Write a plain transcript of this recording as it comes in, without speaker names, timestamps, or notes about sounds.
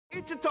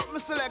Switch it up, my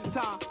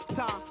selector.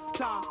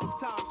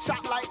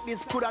 Shot like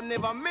this could have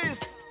never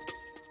missed.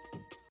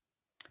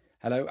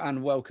 Hello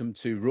and welcome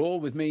to Raw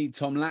with me,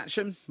 Tom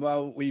Latcham.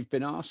 Well, we've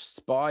been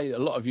asked by a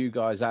lot of you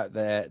guys out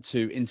there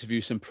to interview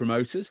some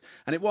promoters,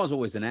 and it was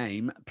always an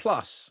aim.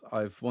 Plus,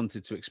 I've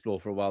wanted to explore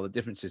for a while the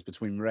differences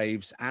between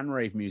raves and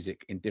rave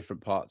music in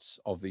different parts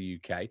of the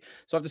UK.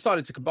 So I've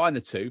decided to combine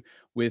the two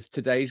with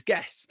today's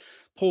guests.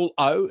 Paul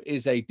O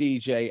is a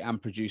DJ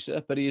and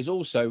producer, but he is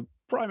also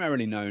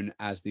primarily known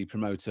as the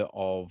promoter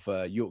of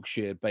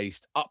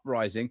Yorkshire-based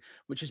Uprising,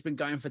 which has been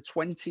going for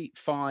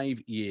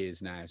 25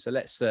 years now. So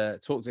let's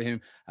talk to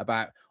him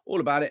about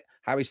all about it,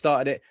 how he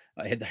started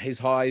it, his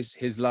highs,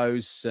 his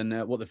lows,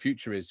 and what the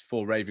future is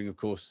for raving, of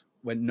course,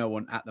 when no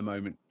one at the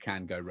moment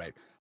can go rave.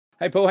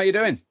 Hey, Paul, how you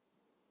doing?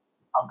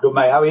 I'm good,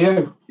 mate. How are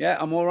you? Yeah,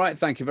 I'm all right.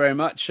 Thank you very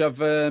much. I've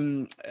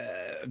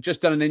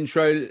just done an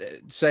intro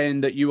saying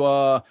that you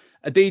are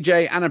a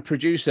DJ and a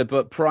producer,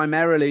 but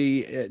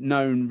primarily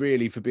known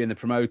really for being the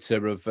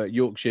promoter of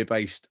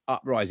Yorkshire-based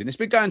Uprising. It's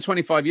been going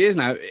 25 years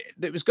now.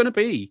 It was going to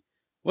be,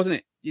 wasn't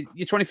it,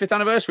 your 25th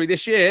anniversary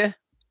this year?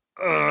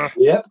 Yep.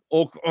 Yeah,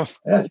 it's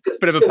a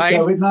bit of a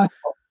pain.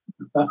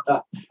 Yeah,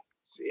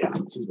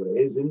 it is what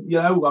it is. And,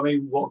 I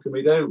mean, what can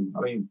we do?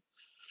 I mean,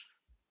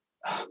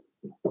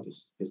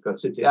 just got to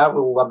sit it out.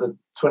 We'll have the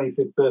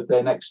 25th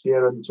birthday next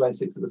year and the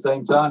 26th at the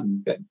same time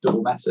and get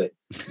double messy.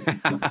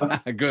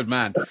 Good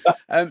man.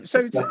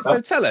 So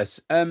tell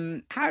us,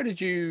 why did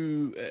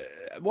you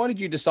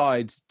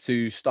decide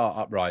to start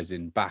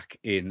Uprising back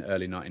in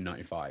early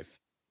 1995?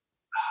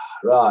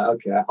 Right,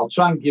 okay. I'll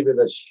try and give you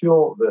the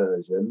short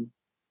version.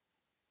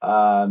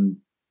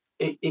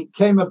 It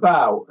came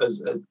about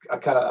as a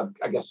kind of,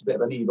 I guess, a bit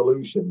of an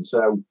evolution.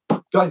 So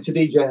got into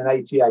DJing in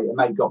 '88, a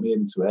mate got me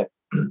into it.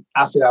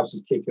 Acid House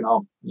is kicking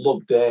off,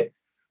 loved it.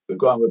 We're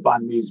going with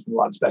band music from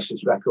like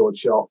specialist record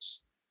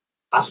shops.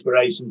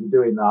 Aspirations of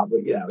doing that,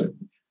 but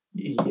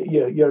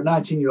you're a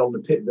 19-year-old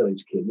in the pit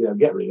village kid,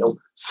 get real.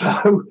 So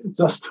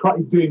I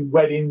started doing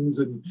weddings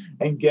and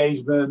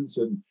engagements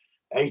and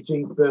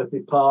 18th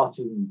birthday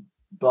parties and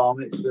bar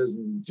mitzvahs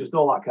and just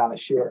all that kind of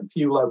shit. A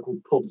few local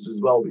pubs as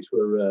well, which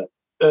were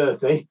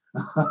earthy.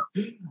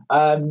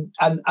 and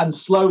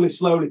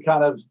slowly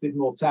kind of did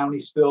more towny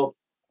stuff.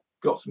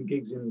 Got some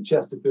gigs in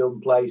Chesterfield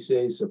and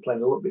places, so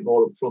playing a little bit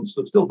more upfront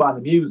stuff, still buying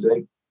the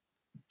music.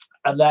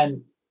 And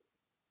then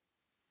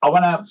I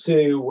went out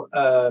to,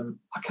 I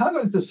kind of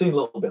got into the scene a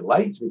little bit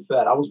late, to be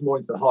fair. I was more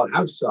into the hard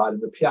house side,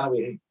 and the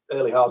piano-y,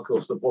 early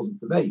hardcore stuff wasn't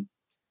for me.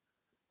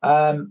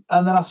 And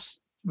then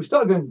we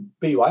started going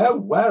BYO,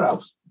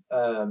 Warehouse,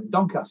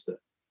 Doncaster.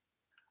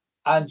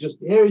 And just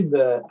hearing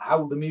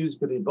how the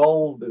music had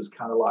evolved, there was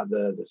kind of like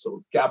the sort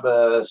of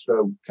gabber,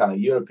 stroke kind of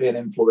European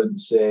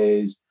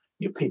influences.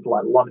 People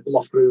like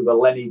Loft Groover,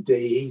 Lenny D,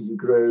 Easy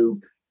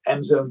Groove,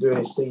 M-Zone doing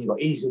his thing, you've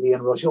got Easy D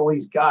and Rush, all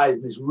these guys,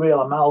 and this real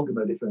amalgam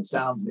of different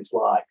sounds, and it's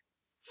like,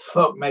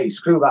 fuck me,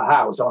 screw that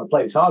house, I want to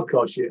play this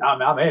hardcore shit,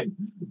 I'm in.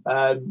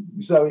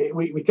 So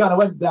we kind of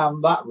went down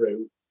that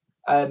route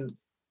and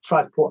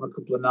tried to put on a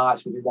couple of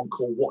nights. We did one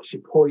called What's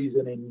Your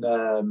Poison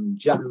in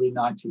January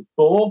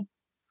 '94.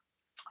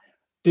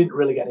 Didn't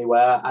really get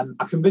anywhere, and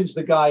I convinced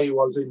the guy who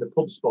I was in the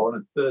pubs for on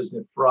a Thursday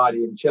and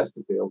Friday in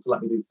Chesterfield to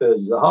let me do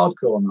Thursdays a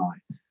hardcore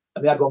night.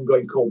 And they had one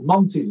going called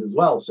Monty's as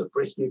well. So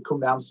Brisky would come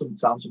down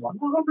sometimes. I'm like,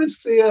 well,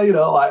 Brisky here,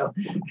 like.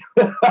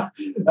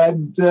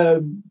 And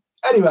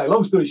anyway,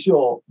 long story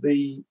short,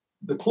 the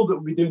club that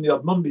would be doing the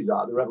odd Mondays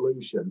at, the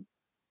Revolution,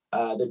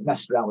 they'd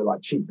messed around with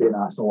like cheap beer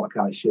nights and all that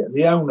kind of shit. And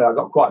the owner, I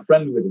got quite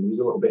friendly with him. He was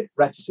a little bit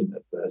reticent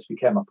at first.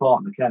 Became my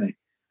partner, Kenny,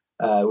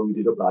 when we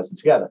did Uprising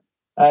together.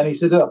 And he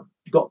said, oh,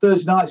 got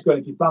Thursday nights going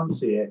if you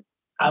fancy it.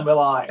 And we're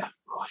like,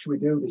 oh, should we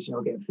do this?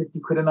 Getting 50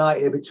 quid a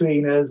night here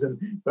between us, and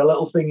for a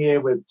little thing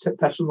here with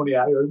petrol money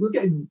out here. We're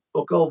getting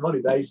fuck all money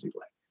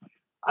basically.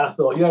 And I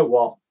thought, you know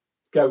what,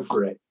 go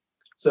for it.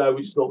 So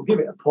we just thought, we'll give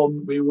it a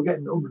punt. We were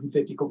getting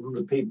 150, couple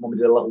hundred people when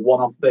we did a little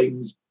one-off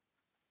things.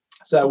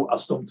 So I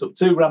stumped up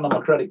 $2,000 on my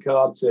credit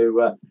card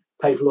to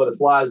pay for a load of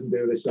flyers and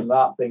do this and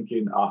that,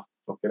 thinking,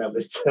 fucking hell,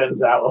 this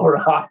turns out all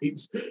right.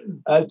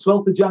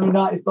 12th of January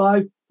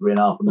 95,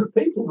 3,500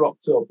 people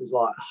rocked up. It's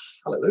like,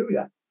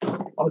 hallelujah.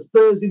 On a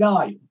Thursday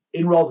night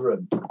in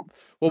Rotherham.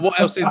 Well, what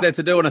else is there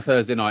to do on a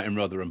Thursday night in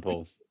Rotherham,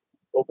 Paul?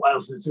 Well, what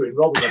else is there to do in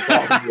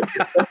Rotherham?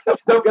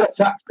 Don't get a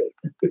taxi.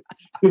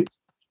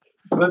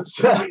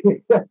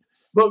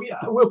 But yeah,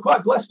 we're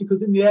quite blessed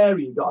because in the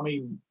area, you got,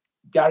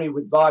 Gary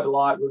with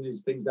Vitalite running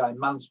his things down in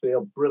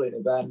Mansfield, brilliant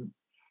event.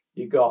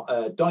 You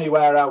got Donny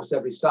Warehouse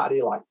every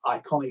Saturday, like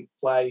iconic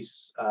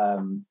place.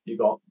 You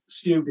got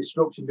Stu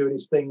Destruction doing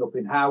his thing up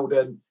in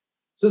Howden.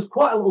 So there's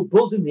quite a little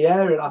buzz in the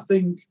area, and I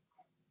think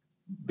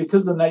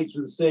because of the nature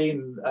of the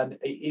scene, and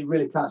it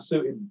really kind of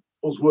suited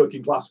us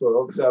working class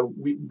folk. So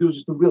there was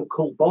just a real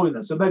cult following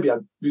there. So maybe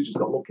we just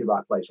got lucky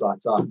right place,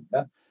 right time.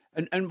 Yeah.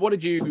 And what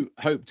did you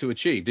hope to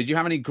achieve? Did you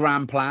have any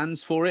grand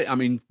plans for it?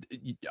 I'm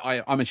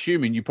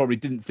assuming you probably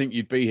didn't think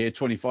you'd be here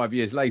 25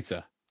 years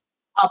later.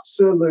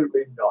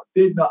 Absolutely not.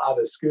 Did not have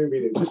a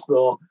Scooby-Doo. Just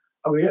thought,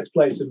 I'm going to get to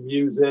play some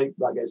music,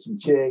 like get some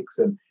chicks,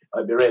 and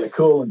It'd be really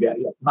cool and get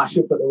mash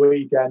up at the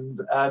weekend.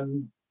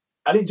 And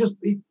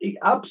it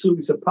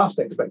absolutely surpassed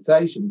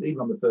expectations,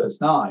 even on the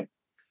first night.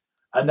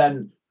 And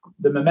then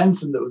the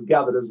momentum that was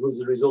gathered was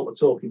a result of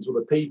talking to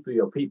other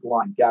people, people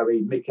like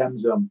Gary, Mick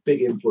Enzo,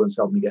 big influence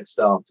helped me get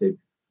started,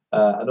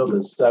 and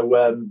others.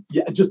 So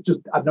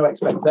just had no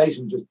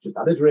expectations, just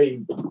had a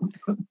dream.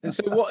 And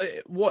so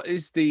what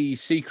is the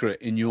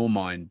secret in your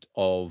mind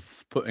of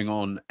putting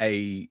on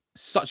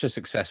such a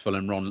successful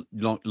and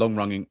long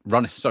running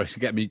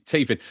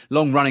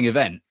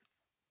event?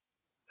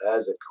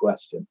 There's a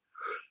question.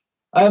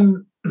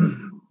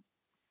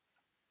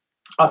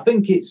 I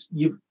think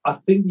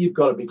you've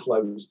got to be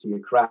close to your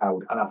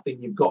crowd, and I think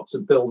you've got to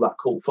build that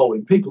cult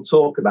following. People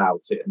talk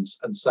about it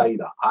and say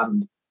that,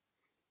 and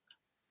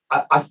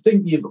I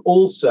think you've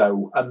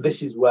also, and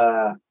this is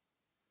where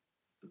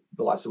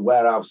the likes of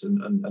Warehouse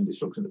and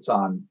Destruction at the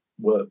time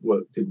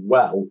did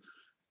well,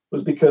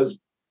 was because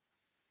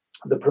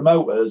the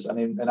promoters, and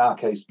in our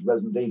case,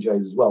 resident DJs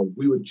as well,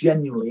 we were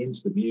genuinely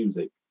into the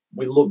music.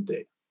 We loved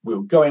it. We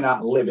were going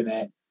out and living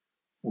it.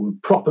 We were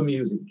proper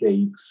music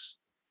geeks,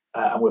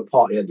 and we're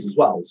party heads as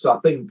well. So I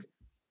think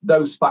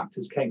those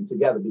factors came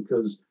together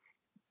because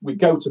we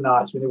go to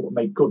nights, we knew what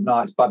made good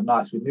nights, bad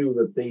nights. We knew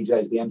the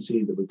DJs, the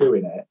MCs that were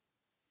doing it.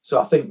 So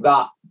I think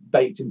that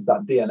baked into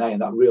that DNA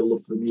and that real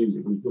love for the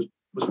music was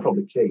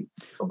probably key.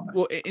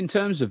 Well, in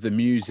terms of the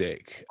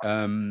music,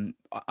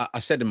 I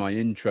said in my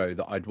intro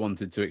that I'd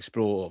wanted to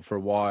explore for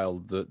a while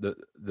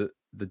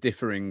the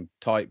differing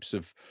types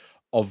of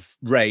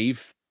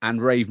rave and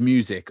rave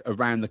music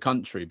around the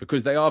country,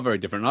 because they are very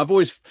different. And I've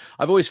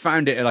always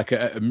found it like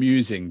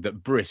amusing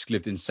that Brisk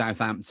lived in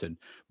Southampton,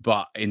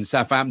 but in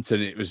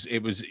Southampton it was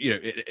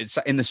it's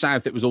in the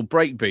south it was all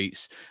break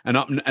beats, and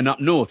up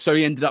north. So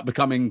he ended up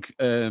becoming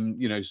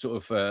sort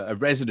of a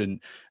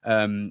resident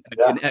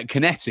at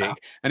Kinetic,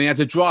 and he had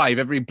to drive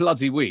every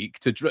bloody week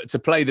to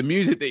play the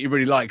music that he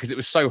really liked because it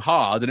was so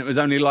hard and it was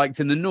only liked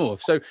in the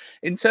north. So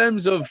in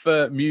terms of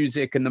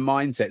music and the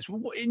mindsets,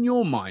 in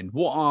your mind,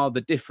 what are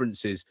the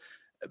differences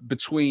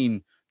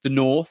between the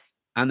north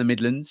and the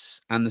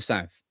Midlands and the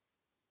south?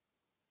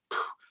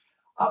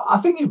 I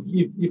think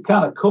you've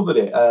kind of covered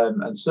it,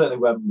 and certainly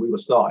when we were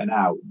starting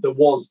out, there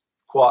was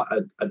quite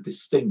a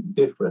distinct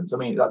difference. I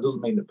mean, that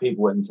doesn't mean that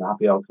people went into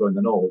happy hardcore in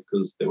the north,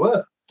 because they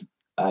were.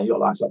 You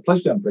got like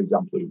Pleasure Dome, for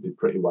example, who did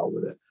pretty well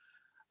with it.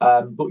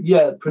 But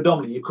yeah,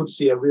 predominantly you could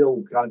see a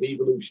real kind of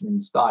evolution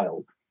in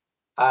style.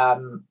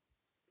 And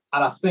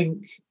I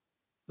think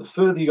the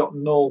further you got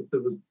north, there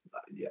was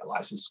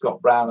like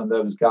Scott Brown and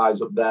those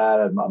guys up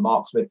there, and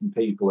Mark Smith and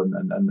people,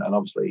 and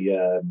obviously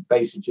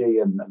Basie G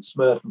and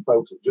Smurf and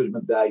folks at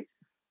Judgment Day.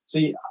 So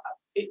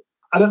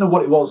I don't know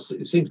what it was.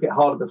 It seemed to get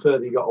harder the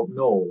further you got up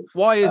north.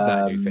 Why is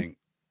that, do you think?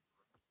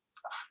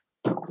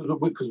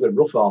 Because we're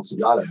rough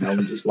artists, I don't know.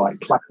 We just like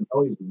clacking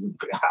noises.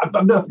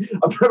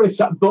 I've probably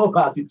sat and thought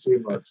about it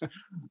too much.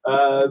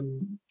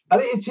 And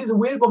it is a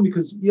weird one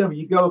because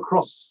you go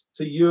across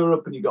to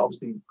Europe and you got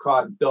obviously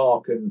quite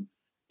dark and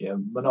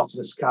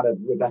monotonous kind of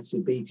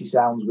repetitive beaty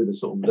sounds with the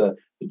sort of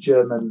the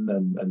German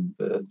and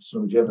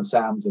some of the German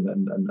sounds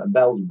and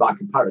Belgian by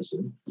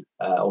comparison,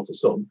 or to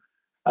some.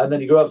 And then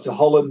you go over to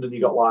Holland and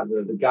you got like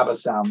the Gabba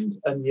sound,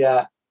 and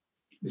yet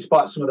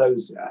despite some of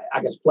those,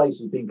 I guess,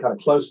 places being kind of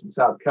close to the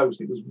south coast,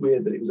 it was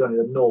weird that it was only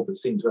the north that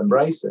seemed to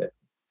embrace it.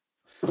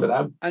 I don't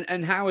know.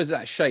 And how has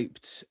that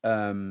shaped?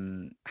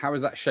 How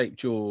has that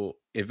shaped your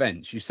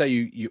events? You say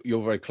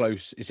you're very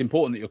close. It's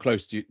important that you're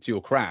close to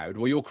your crowd.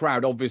 Well, your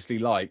crowd obviously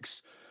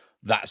likes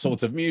that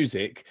sort of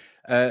music.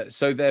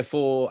 So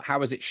therefore,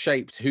 how has it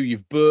shaped who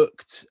you've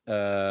booked,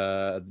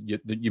 your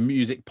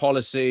music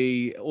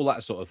policy, all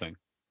that sort of thing?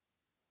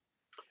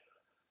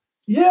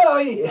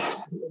 Yeah,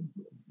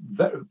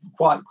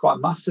 quite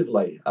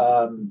massively.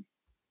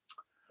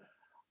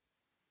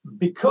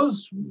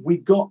 Because we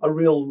got a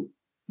real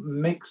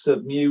mix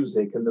of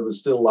music, and there was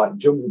still like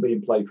jungle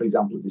being played, for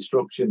example, at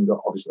Destruction.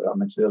 Got, obviously, I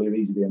mentioned earlier,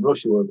 Easy D and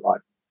Rush, who were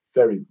like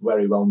very,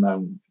 very well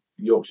known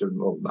Yorkshire and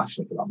well,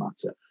 nationally for that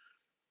matter.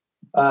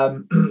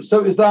 So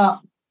it was that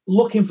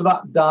looking for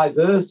that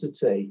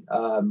diversity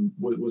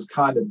was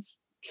kind of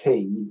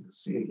key.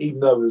 Even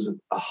though there was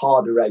a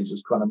harder edge,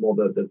 was kind of more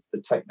the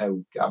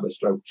techno, gabba,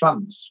 stroke,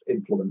 trance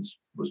influence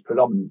was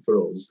predominant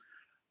for us.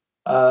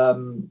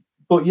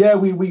 But yeah,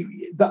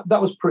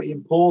 that was pretty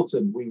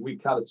important. We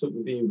kind of took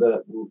the view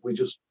that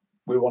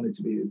we wanted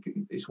to be,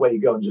 it's where you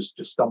go and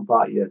just stomp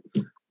out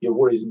your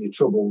worries and your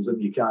troubles,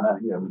 and you kind of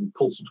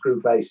pull some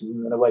screw faces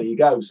and then away you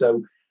go.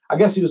 So I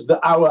guess it was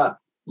our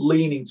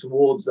leaning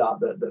towards that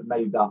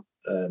made that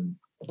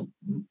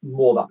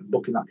more that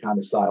booking that kind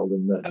of style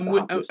than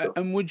the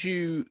and would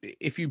you,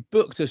 if you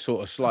booked a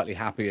sort of slightly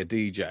happier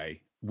DJ,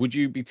 would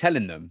you be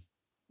telling them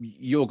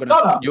you're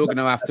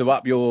gonna have to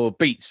up your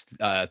beats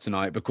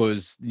tonight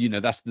because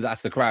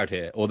that's the crowd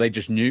here, or they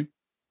just knew?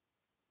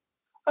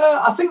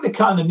 I think they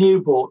kind of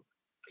knew, but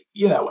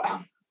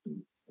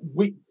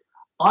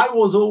I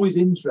was always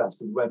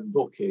interested when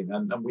booking,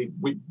 and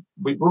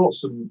we brought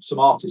some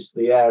artists to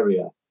the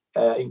area,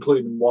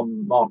 including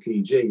one Mark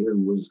E.G.,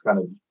 who was kind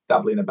of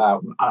dabbling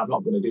about, and I'm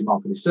not going to do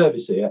Mark a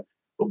disservice here,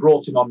 but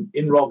brought him on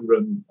in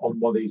Rotherham on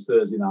one of these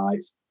Thursday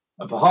nights.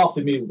 And for half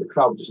the music, the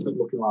crowd just stood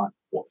looking like,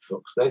 what the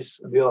fuck's this?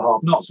 And the other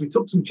half not. So we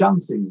took some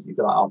chances, if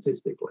you like,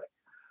 artistically.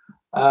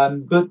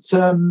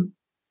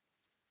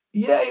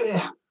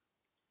 Yeah,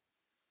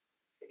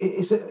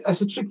 it's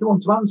a tricky one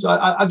to answer.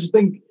 I just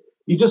think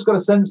you just got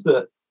a sense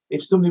that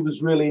if somebody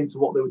was really into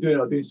what they were doing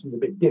or doing something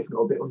a bit different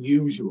or a bit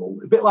unusual,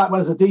 a bit like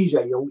when as a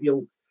DJ,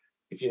 you'll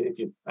if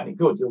you're any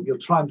good, you'll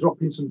try and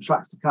drop in some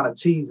tracks to kind of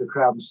tease the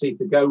crowd and see if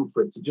they go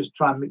for it, to just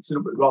try and mix it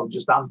up, but rather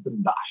just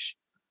anthem dash.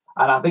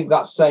 And I think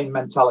that same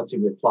mentality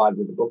we applied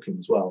with the booking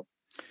as well.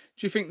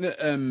 Do you think that,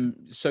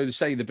 so to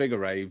say the bigger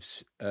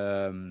raves,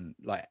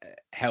 like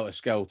Helter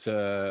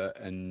Skelter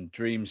and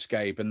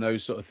Dreamscape and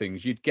those sort of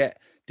things, you'd get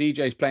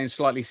DJs playing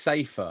slightly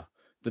safer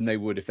than they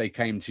would if they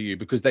came to you,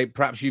 because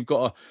perhaps you've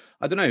got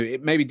I don't know,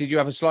 maybe did you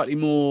have a slightly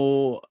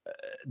more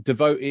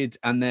devoted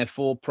and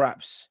therefore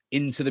perhaps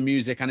into the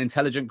music and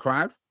intelligent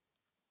crowd?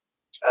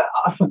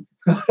 I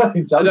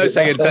don't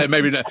say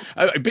maybe not.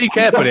 Be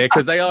careful here,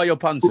 because they are your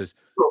punters.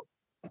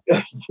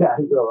 Yeah,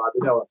 well, I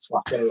don't know what's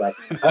what anyway.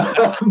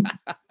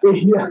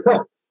 Yeah,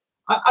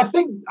 I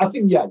think,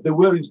 yeah, they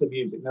were into the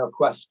music, no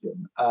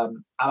question.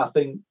 And I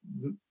think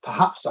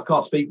perhaps, I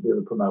can't speak for the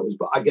other promoters,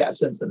 but I get a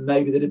sense that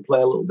maybe they did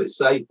play a little bit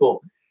safe. But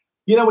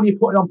you know, when you're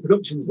putting on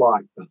productions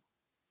like that,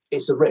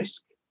 it's a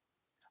risk.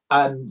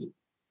 And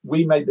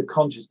we made the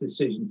conscious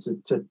decision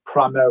to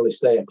primarily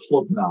stay a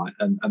club night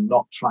and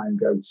not try and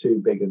go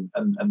too big. And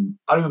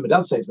I remember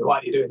Dad saying to me, "Why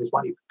are you doing this?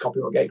 Why are you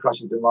copying what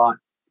Gatecrashers doing?" Like,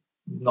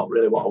 not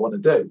really what I want to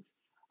do.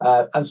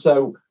 And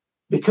so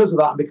because of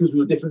that, and because we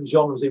were different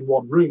genres in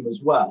one room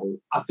as well,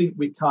 I think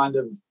we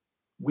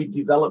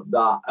developed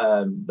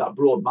that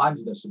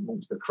broad-mindedness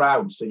amongst the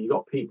crowd. So you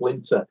got people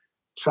into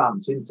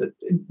trance,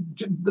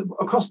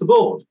 across the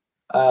board.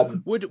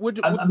 Would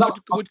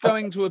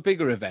going to a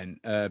bigger event,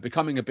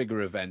 becoming a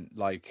bigger event,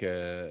 like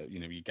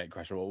you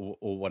Gatecrasher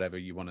or whatever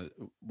you want to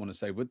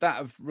say, would that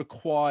have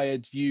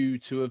required you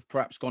to have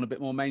perhaps gone a bit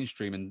more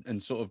mainstream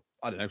and sort of,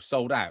 I don't know,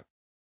 sold out?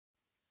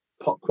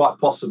 Quite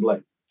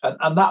possibly,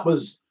 and that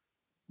was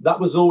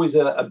always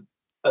at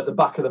the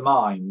back of the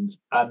mind.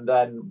 And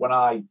then when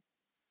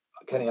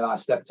Kenny and I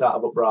stepped out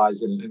of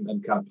Uprising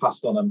and kind of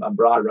passed on, and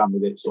Bri ran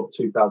with it sort of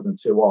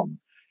 2002 on,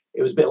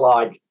 it was a bit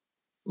like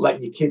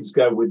letting your kids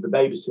go with the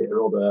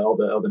babysitter or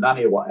the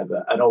nanny or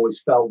whatever, and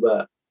always felt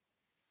that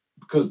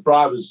because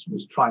Bri was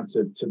trying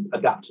to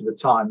adapt to the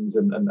times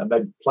and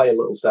maybe play a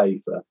little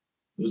safer,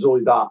 there was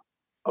always that.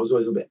 I was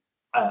always a bit.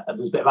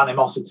 There's a bit of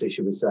animosity,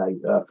 should we say,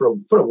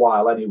 for a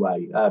while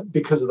anyway,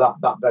 because of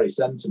that very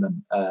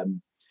sentiment.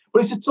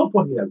 But it's a tough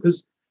one,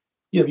 because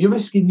you're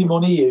risking your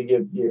money,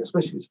 you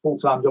especially if it's a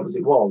full-time job as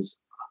it was.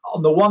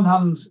 On the one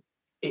hand,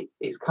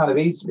 it's kind of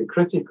easy to be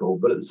critical,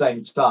 but at the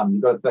same time,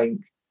 you've got to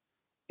think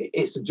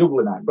it's a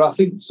juggling act. But I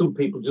think some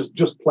people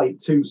just play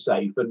it too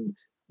safe, and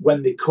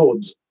when they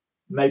could,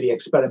 maybe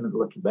experiment a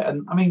little bit.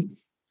 And I mean,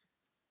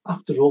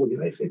 after all,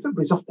 if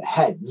everybody's off their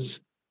heads,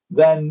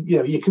 then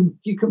you can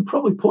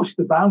probably push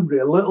the boundary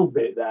a little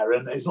bit there,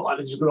 and it's not like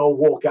they're just going to all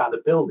walk out of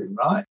the building,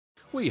 right?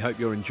 We hope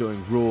you're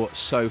enjoying Raw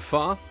so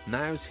far.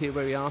 Now's here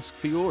where we ask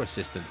for your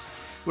assistance.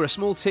 We're a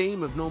small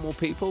team of normal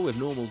people with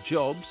normal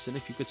jobs, and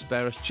if you could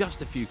spare us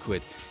just a few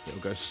quid, it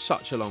will go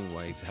such a long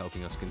way to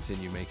helping us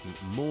continue making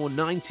more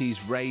 90s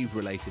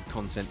rave-related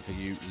content for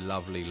you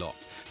lovely lot.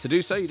 To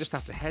do so, you just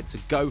have to head to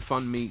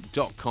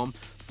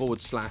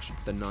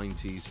gofundme.com/the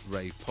 90s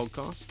rave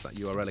podcast. That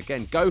URL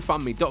again,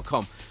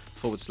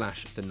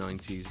 gofundme.com/the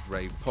 90s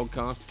rave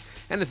podcast.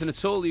 Anything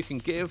at all you can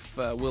give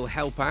will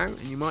help out,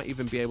 and you might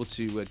even be able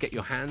to get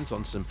your hands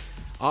on some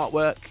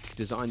artwork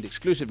designed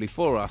exclusively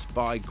for us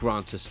by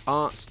Grantus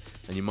Arts,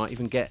 and you might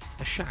even get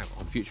a shout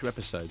on future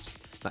episodes.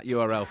 That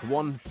URL for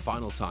one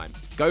final time,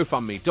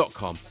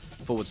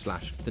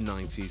 gofundme.com/the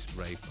 90s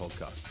rave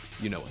podcast.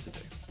 You know what to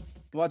do.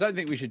 Well, I don't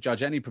think we should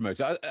judge any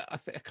promoter. I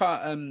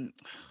can't.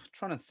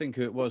 Trying to think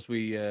who it was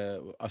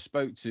I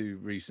spoke to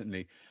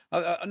recently.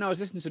 I was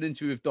listening to an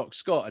interview with Doc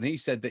Scott, and he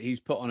said that he's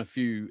put on a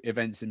few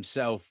events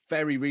himself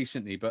very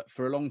recently, but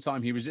for a long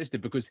time he resisted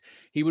because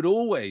he would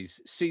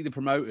always see the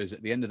promoters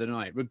at the end of the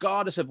night,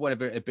 regardless of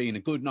whether it had been a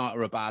good night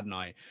or a bad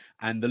night,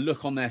 and the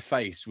look on their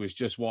face was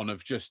just one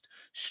of just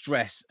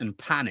stress and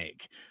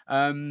panic.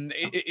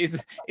 Is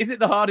it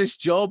the hardest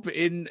job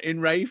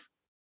in rave?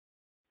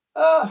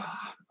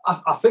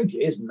 I think it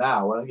is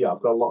now, and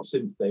I've got a lot of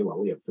sympathy.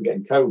 Well,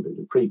 forgetting COVID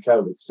and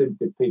pre-COVID,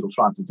 sympathy people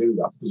trying to do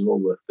that because of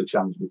all the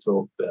challenge we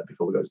talked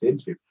before we go to the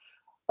interview.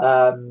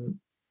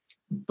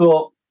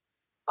 But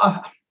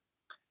I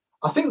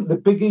think the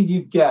bigger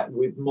you get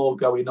with more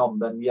going on,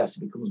 then yes,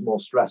 it becomes more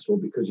stressful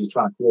because you're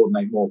trying to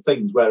coordinate more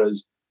things.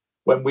 Whereas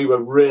when we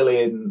were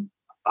really in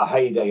a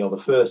heyday, or the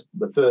first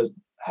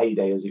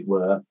heyday, as it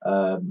were,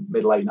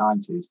 mid-late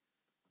 90s.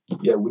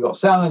 We got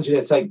sound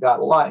engineer taking that,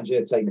 the light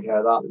engineer taking care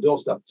of that, the door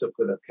staff took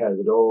care of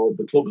the door,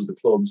 the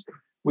clubs.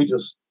 We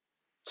just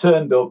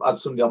turned up, had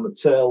somebody on the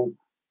till,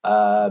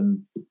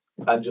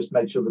 and just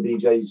made sure the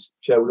DJs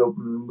showed up,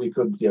 and we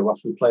could,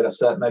 after we played our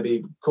set,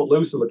 maybe cut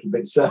loose a little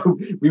bit. So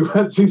we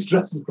weren't too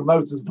stressed as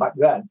promoters back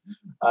then.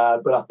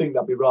 But I think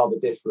that'd be rather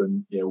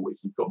different, if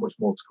you've got much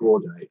more to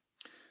coordinate.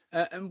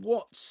 And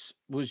what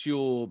was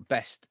your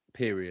best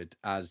period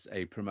as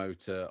a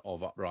promoter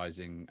of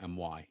Uprising, and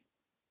why?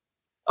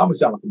 I'm going to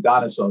sound like a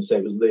dinosaur and say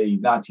it was the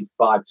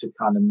 95 to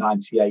kind of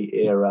 98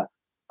 era.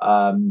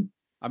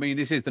 I mean,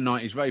 this is the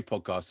 90s rave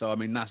podcast, so I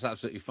mean, that's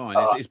absolutely fine.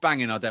 It's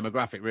banging our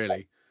demographic,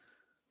 really.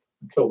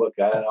 Cool,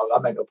 okay. I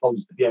make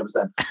apologies to the gamers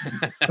then.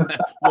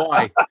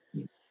 Why?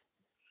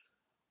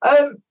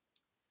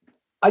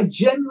 I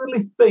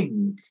generally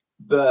think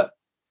that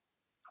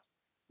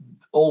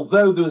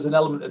although there was an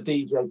element of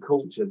DJ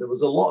culture, there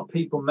was a lot of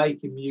people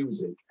making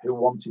music who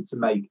wanted to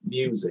make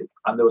music,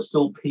 and there were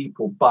still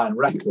people buying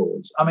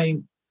records. I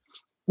mean,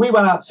 we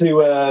went out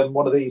to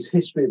one of these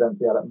history events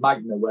they had at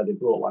Magna, where they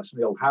brought like some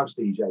of the old house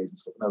DJs and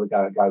stuff, and the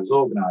guy was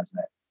organising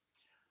it.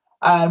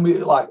 And we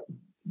like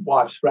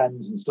wife's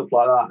friends and stuff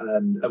like that.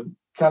 And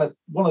kind of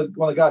one of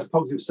the guys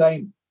probably was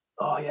saying,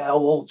 "Oh yeah,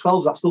 all the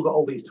 12s. I've still got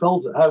all these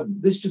 12s at home."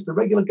 This is just a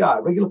regular guy,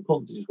 a regular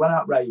punter, just went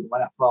out raving,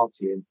 went out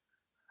partying,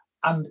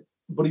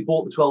 but he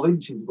bought the 12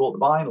 inches, he bought the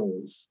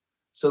vinyls.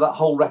 So that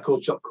whole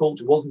record shop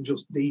culture wasn't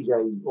just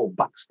DJs or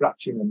back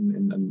scratching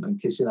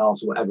and kissing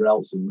arse or whatever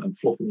else and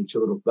fluffing each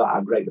other up about how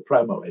great the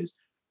promo is.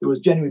 There was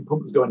genuine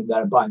punters going in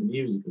there and buying the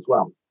music as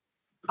well.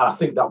 And I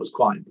think that was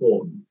quite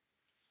important.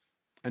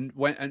 And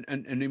when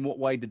and in what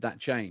way did that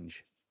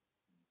change?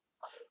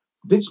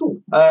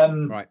 Digital.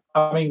 Right.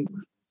 I mean,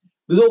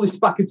 there's all this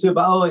back into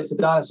about, it's a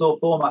dinosaur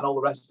format and all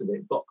the rest of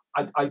it. But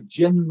I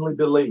genuinely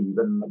believe,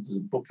 and there's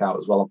a book out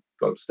as well, I've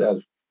got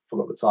upstairs,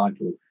 forgot the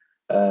title,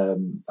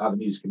 how the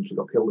music industry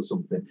got killed or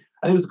something.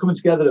 And it was the coming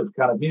together of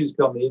kind of music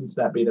on the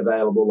internet being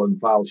available and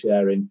file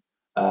sharing,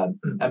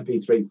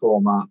 MP3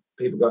 format,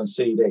 people going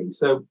CD.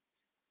 So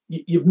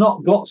you've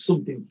not got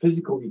something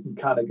physical you can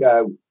kind of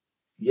go,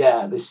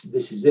 yeah, this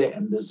is it,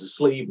 and there's a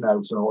sleeve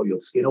note and all, you'll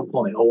skin up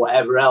on it or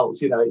whatever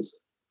else.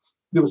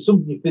 There was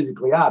something you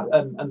physically had,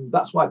 and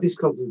that's why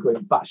Discogs is going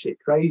batshit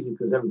crazy,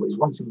 because everybody's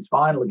wanting this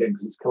vinyl again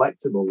because it's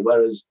collectible.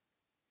 Whereas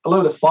a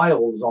load of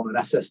files on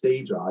an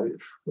SSD drive,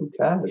 who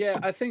cares? Yeah,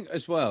 I think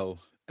as well,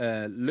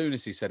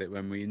 Lunacy said it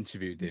when we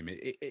interviewed him.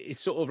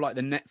 It's sort of like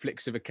the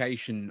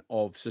Netflixification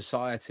of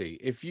society.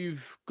 If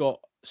you've got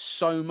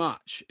so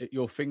much at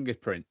your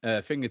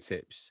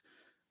fingertips,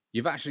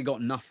 you've actually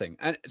got nothing.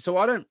 And so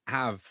I don't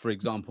have, for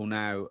example,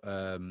 now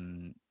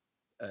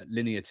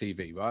linear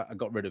TV, right? I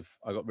got rid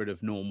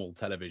of normal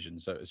television,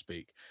 so to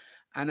speak.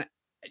 And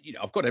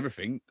I've got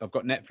everything. I've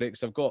got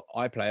Netflix, I've got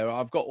iPlayer,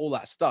 I've got all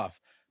that stuff.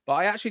 But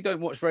I actually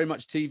don't watch very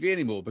much TV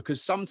anymore,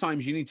 because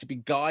sometimes you need to be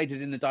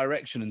guided in the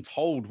direction and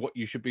told what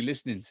you should be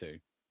listening to.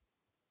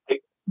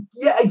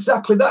 Yeah,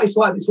 exactly that. It's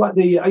like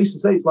the, I used to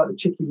say, it's like the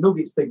chicken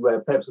nuggets thing, where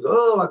people say,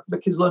 "Oh, like the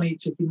kids only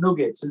eat chicken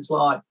nuggets." And it's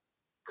like,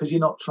 because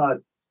you're not trying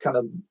to kind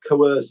of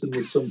coerce them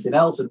with something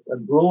else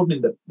and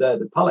broadening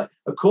the palette.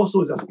 Of course,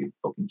 always has to be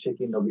fucking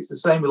chicken nuggets. The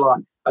same with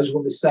like, I just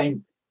want the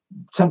same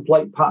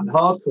template pattern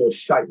hardcore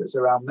shite that's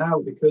around now,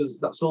 because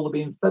that's all they're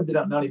being fed. They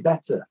don't know any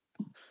better.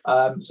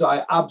 So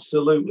I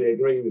absolutely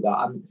agree with that.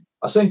 And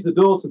I was saying to the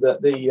daughter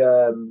that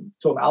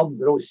talking about albums,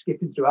 they're always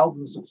skipping through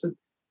albums. So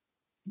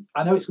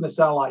I know it's going to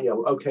sound like,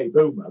 okay,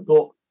 boomer,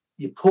 but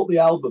you put the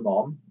album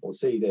on or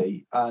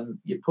CD and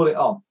you put it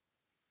on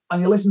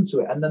and you listen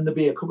to it, and then there'll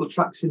be a couple of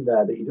tracks in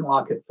there that you didn't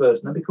like at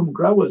first, and then become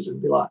growers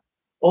and be like,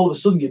 all of a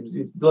sudden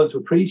you learn to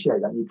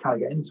appreciate that, and you kind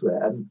of get into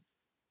it, and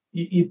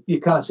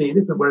you kind of see it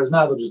different. Whereas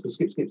now they'll just go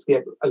skip,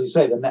 as you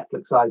say, the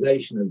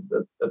Netflixization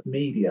of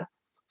media.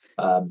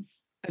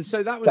 And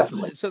so that was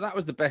definitely. So that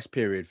was the best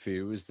period for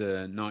you, was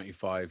the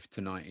 95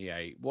 to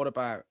 98. What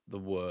about the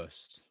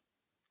worst,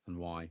 and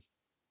why?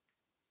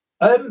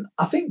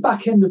 I think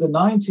back end of the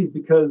 90s,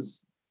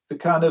 because the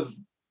kind of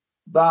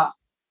that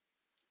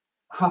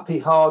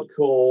happy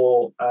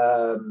hardcore,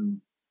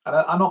 and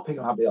I'm not picking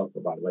on happy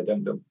hardcore, by the way,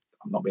 don't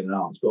I'm not being an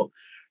arse, but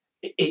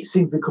it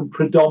seemed to become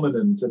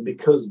predominant, and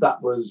because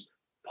that was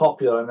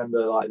popular, I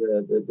remember like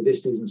the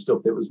disties and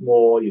stuff, it was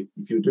more, if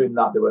you were doing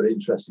that, they were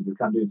interested. You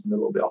can do something a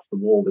little bit off the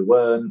wall, they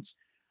weren't.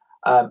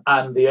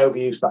 And the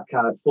overuse, that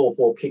kind of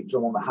 4/4 kick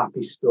drum on the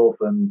happy stuff,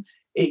 and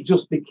it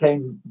just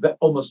became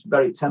almost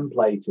very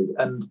templated,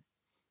 and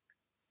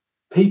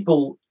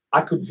people,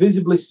 I could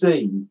visibly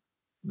see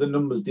the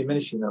numbers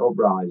diminishing at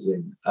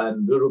Uprising,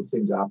 and there are other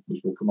things that happened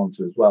which we'll come on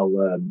to as well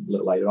a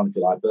little later on if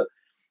you like, but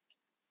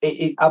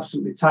it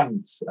absolutely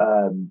tanked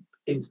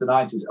into the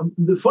 90s. And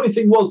the funny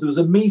thing was, there was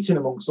a meeting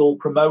amongst all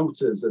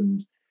promoters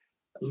and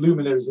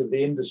luminaries of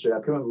the industry. I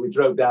can remember we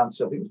drove down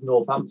to, I think it was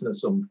Northampton or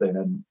something,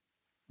 and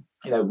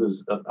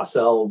there's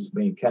ourselves,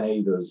 me and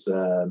Kenny, there's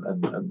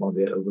and one of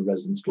the other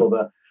residents,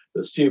 Glover,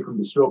 there's Stu from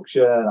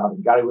Destruction, I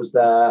think Gary was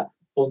there,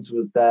 Bunter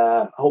was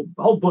there, a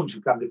whole bunch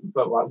of kind of different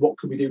folk, like, what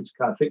can we do to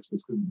kind of fix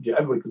this? Because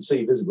everybody could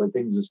see visibly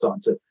things are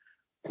starting to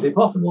dip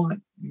off, and like,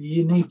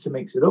 you need to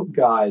mix it up,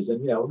 guys.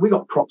 And we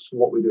got props for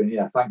what we're doing.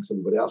 Yeah, thanks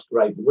everybody, that's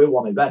great. But we're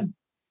one event.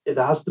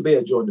 There has to be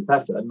a joined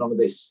up effort and none of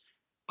this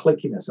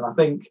clickiness. And I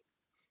think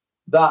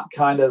that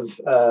kind of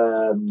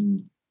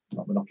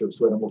not monoculous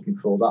word I'm looking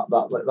for,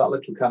 that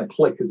little kind of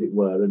click, as it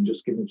were, and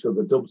just giving each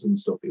other dubs and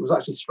stuff. It was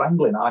actually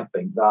strangling, I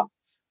think,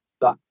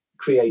 that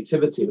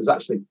creativity. It was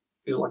like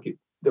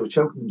they were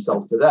choking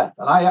themselves to death.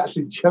 And I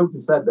actually joked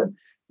and said then,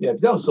 you know,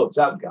 if you don't sort it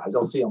out, guys,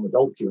 I'll see you on the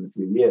dole queue in a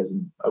few years.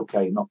 And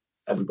okay, not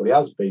everybody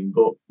has been,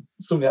 but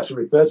somebody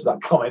actually referred to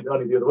that comment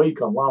only the other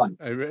week online.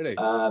 Oh, really?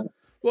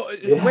 Well,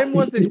 yeah. When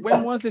was this?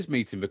 When was this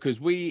meeting?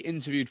 Because we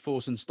interviewed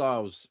Force and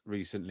Styles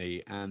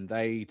recently, and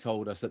they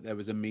told us that there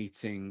was a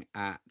meeting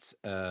at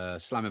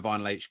Slam and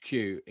Vinyl HQ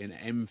in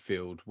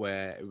Enfield,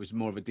 where it was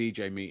more of a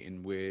DJ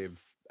meeting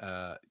with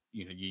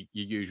you know, your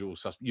usual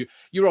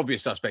your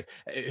obvious suspects.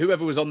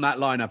 Whoever was on that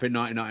lineup in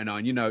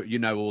 1999, you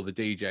know all the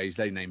DJs.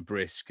 They named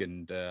Brisk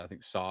and I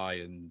think Psy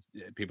and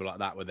people like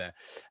that were there.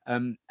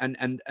 And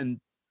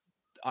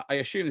I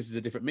assume this is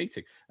a different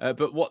meeting,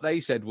 but what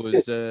they said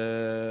was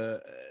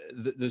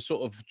the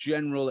sort of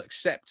general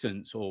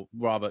acceptance, or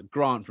rather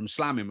grant from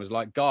slamming, was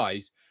like,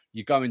 guys,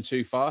 you're going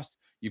too fast.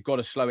 You've got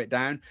to slow it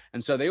down.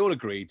 And so they all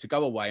agreed to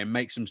go away and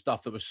make some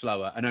stuff that was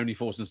slower, and only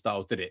Force and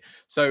Styles did it.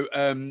 So,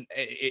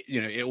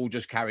 it all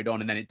just carried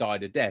on, and then it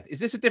died a death. Is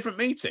this a different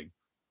meeting?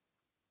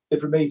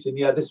 Different meeting,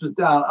 yeah. This was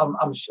down,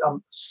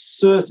 I'm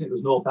certain it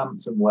was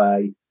Northampton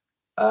way.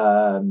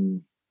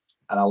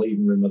 And I'll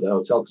even remember the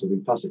hotel because I've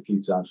been past it a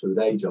few times for the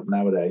day job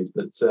nowadays.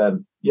 But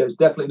yeah, it was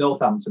definitely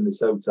Northampton.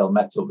 This hotel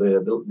met up there.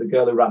 The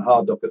girl who ran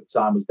Hard Dock at the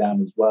time was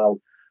down as well.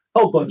 A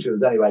whole bunch of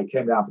us anyway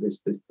came down for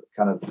this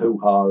kind of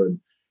hoo-ha. And,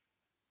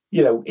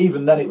 you know,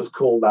 even then it was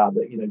called out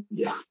that, you know,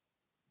 yeah,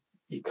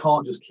 you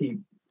can't just keep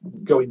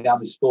going down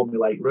this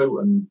formulaic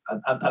route. And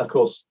of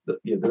course, the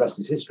rest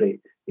is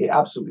history. It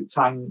absolutely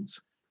tanked.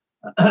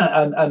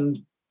 and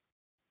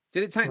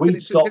did it tank? Did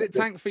it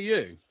tank for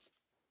you?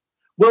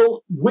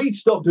 Well, we'd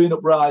stopped doing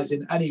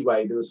Uprising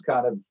anyway. There was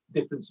kind of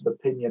difference of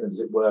opinion, as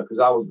it were, because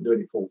I wasn't doing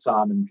it full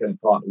time and Kenny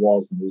partner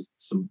was, and there was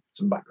some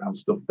background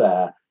stuff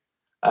there,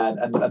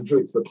 and drew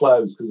it to a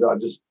close because I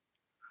just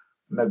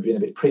remember being a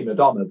bit prima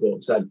donna,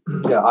 but said,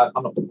 yeah,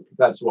 I'm not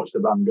prepared to watch the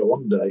band go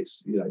under.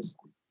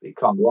 It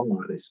can't go on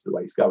like this the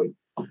way it's going.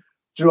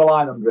 Drew a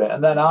line under it,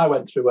 and then I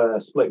went through a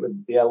split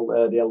with the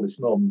eldest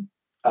mum,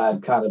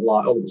 and kind of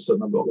like all of a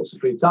sudden I've got lots of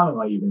free time in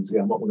my evenings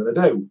again. What am I going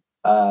to do?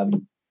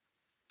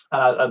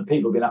 And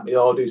people been at me,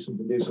 do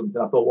something.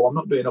 I thought, well, I'm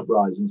not doing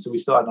Uprising. So we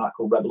started a night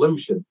called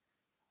Revolution,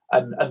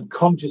 and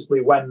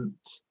consciously went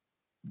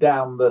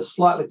down the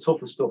slightly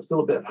tougher stuff, still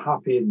a bit of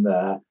happy in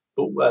there,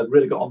 but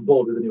really got on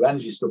board with the new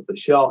energy stuff that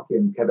Sharky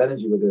and Kev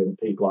Energy were doing, and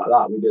people like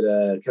that. We did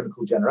a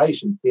Chemical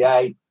Generation,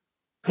 PA.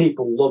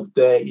 People loved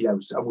it, you know,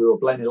 and we were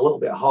blending a little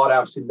bit of hard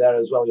house in there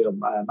as well, you know,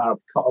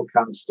 Maripicotto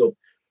kind of stuff.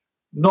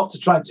 Not to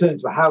try and turn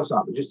into a house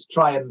act, but just to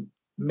try and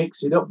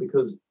mix it up,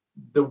 because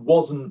there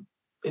wasn't,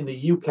 in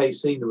the UK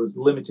scene, there was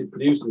limited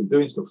producers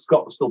doing stuff.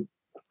 Scott was still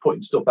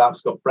putting stuff out,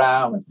 Scott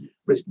Brown and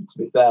Risky, to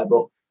be fair,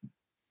 but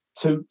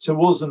to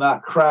us and our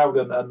crowd,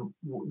 and I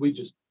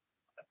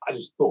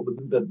just thought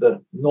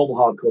the normal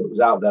hardcore that was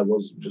out there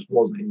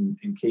wasn't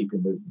in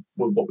keeping with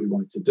what we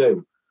wanted to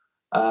do.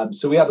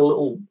 So we had a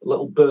little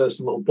burst,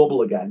 a little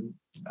bubble again,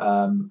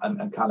 and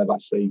kind of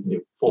actually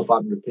 400 or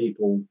 500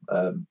 people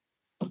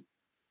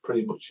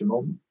pretty much a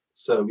month.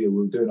 So yeah, we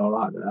were doing all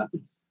right there.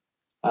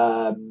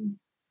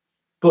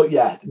 But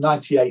yeah,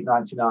 98,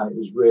 99, it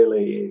was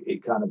really,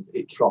 it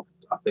troughed,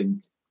 I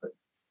think.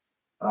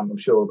 I'm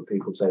sure other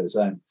people say the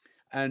same.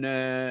 And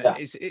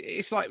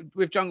it's like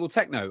with jungle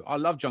techno. I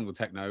love jungle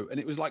techno, and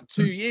it was like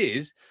 2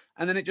 years,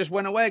 and then it just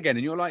went away again.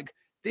 And you're like,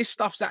 this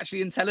stuff's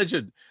actually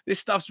intelligent. This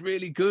stuff's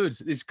really good.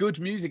 It's good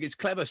music. It's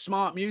clever,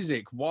 smart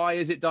music. Why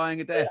is it dying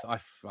a death? Yeah.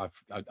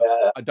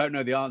 I don't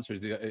know the answer.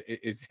 Is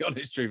the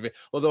honest truth.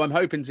 Although I'm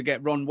hoping to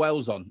get Ron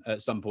Wells on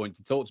at some point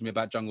to talk to me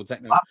about jungle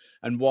techno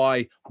and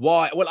why.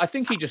 Well, I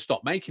think he just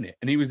stopped making it,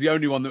 and he was the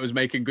only one that was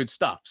making good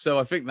stuff. So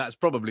I think that's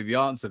probably the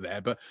answer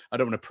there. But I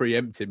don't want to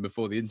preempt him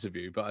before the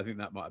interview. But I think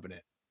that might have been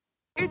it.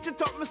 It you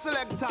top me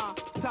selector,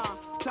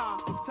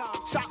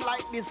 shot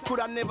like this could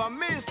have never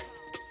missed.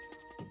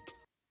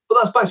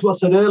 But that's back to what I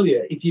said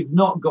earlier. If you've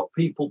not got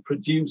people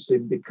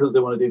producing because they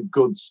want to do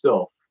good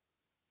stuff,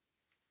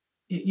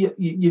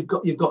 you've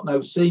got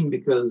no scene.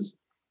 Because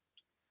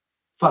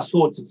fast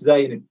forward to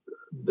today, and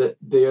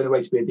the only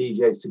way to be a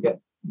DJ is to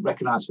get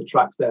recognised for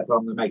tracks. Therefore,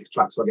 I'm going to make a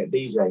track so I get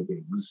DJ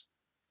gigs.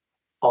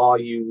 Are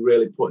you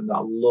really putting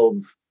that love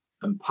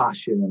and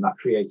passion and that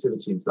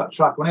creativity into that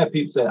track? When I have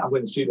people saying, "I'm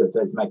going to the studio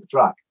today to make a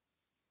track,"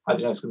 how do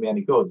you know it's going to be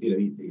any good?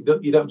 You know,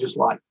 you don't just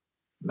like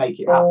make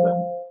it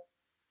happen.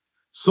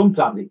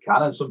 Sometimes it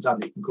can, and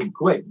sometimes it can come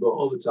quick, but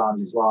other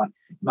times it's like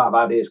you might have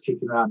ideas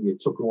kicking around, you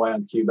tuck them away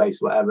on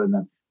Cubase or whatever, and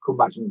then come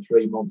back to them in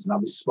 3 months and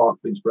have this spark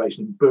of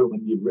inspiration, and boom,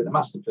 and you've written a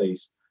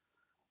masterpiece.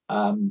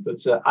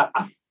 But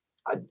I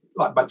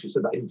like Batchy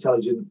said, that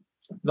intelligent,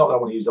 not that I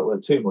want to use that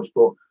word too much,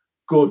 but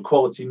good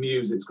quality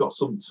music. It's got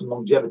some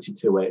longevity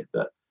to it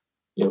that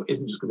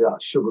isn't just going to be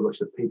that sugar rush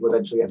that people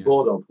eventually get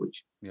bored of,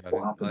 which I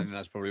happens. think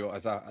that's probably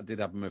what I did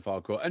happen with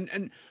hardcore.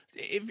 And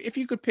if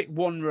you could pick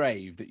one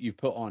rave that you've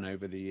put on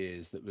over the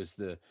years that was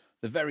the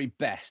very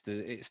best,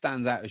 it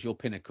stands out as your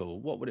pinnacle,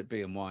 what would it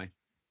be and why?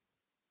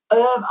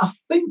 I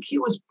think it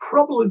was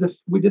probably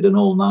we did an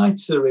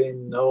all-nighter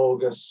in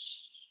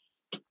August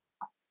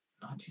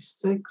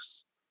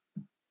 96.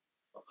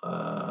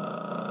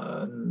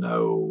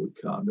 No, it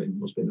can't have been.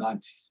 Must have been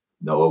 90.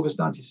 No, August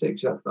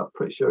 96. Yeah, I'm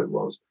pretty sure it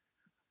was.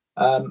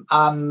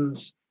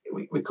 And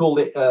we called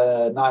it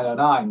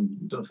 909.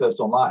 Done a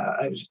first all-nighter,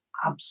 and it was just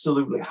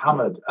absolutely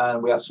hammered.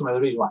 And we had somewhere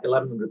in the region like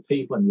 1,100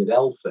 people in the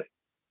Adelphi,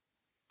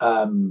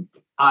 and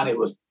it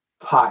was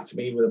packed. I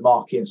mean, with the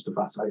marquee and stuff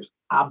outside, it was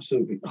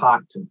absolutely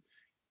packed, and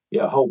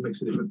a whole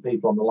mix of different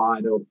people on the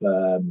lineup,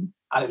 and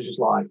it was just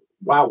like,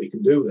 wow, we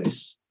can do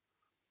this.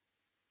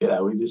 We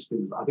just,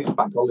 I think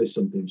Bank Holiday is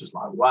something just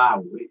like,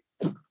 wow, we've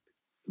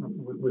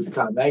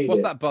kind of made What's it.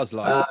 What's that buzz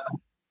like?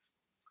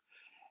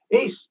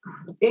 It's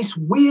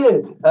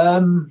weird.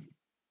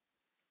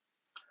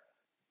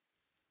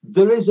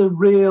 There is a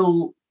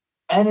real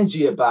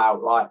energy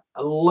about like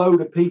a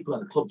load of people in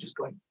the club just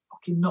going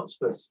fucking nuts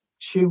for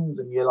tunes,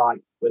 and you're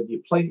like, whether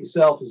you're playing it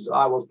yourself, as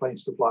I was playing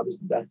stuff like this,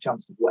 the Death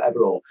Chant stuff, whatever,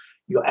 or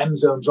you got M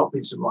Zone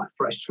dropping some like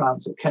fresh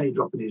trance, or Kenny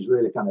dropping his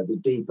really kind of the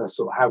deeper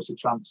sort of housey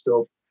trance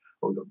stuff,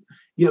 or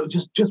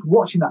just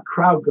watching that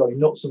crowd going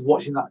nuts and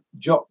watching that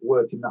jock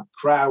work in that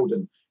crowd,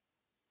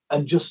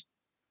 and just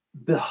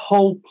the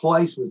whole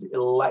place was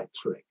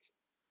electric.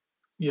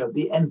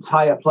 The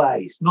entire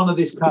place. None of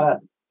this kind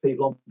of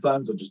people on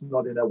phones or just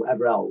nodding or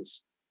whatever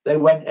else. They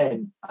went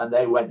in and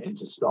they went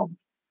into stomp.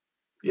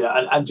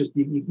 And just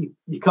you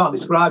can't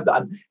describe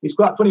that. And it's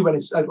quite funny when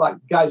it's like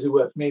guys who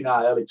work for me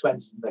now, early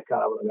 20s, and they're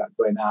kind of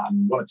going out,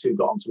 and one or two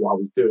got onto what I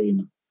was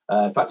doing.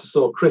 In fact, I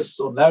saw Chris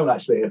Unknown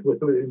actually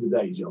within the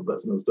day job.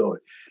 That's another story.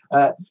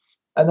 And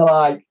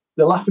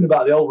they're laughing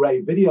about the old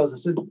rave videos. I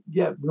said,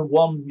 yeah, number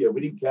one,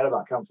 we didn't care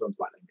about campgrounds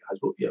back then, guys.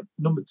 But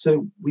number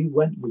two, we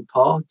went, we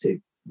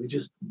partied.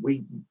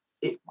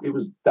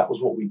 That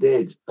was what we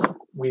did.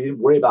 We didn't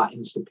worry about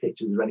Insta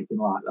pictures or anything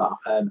like that.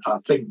 And I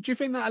think, do you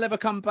think that'll ever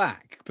come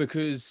back?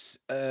 Because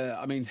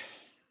I mean,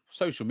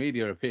 social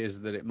media appears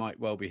that it might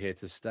well be here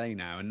to stay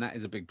now, and that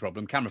is a big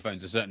problem. Camera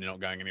phones are certainly not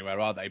going anywhere,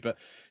 are they? But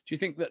do you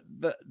think that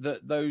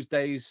those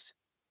days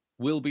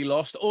will be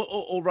lost,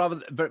 or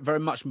rather, very, very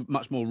much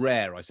more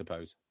rare, I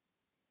suppose?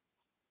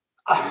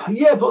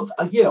 Yeah, but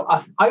I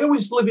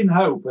always live in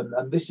hope,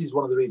 and this is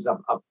one of the reasons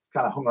I've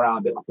kind of hung around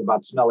a bit like a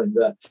bad smell, in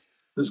that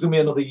there's going to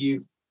be another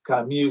youth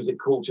kind of music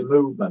culture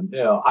movement.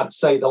 I'd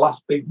say the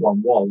last big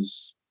one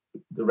was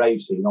the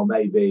rave scene, or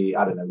maybe,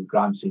 I don't know, the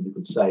grime scene, you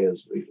could say,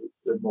 as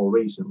more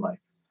recently.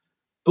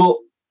 But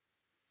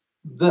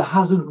there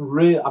hasn't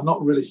really, I've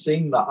not really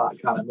seen that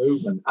kind of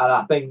movement. And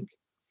I think,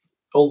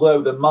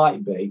 although there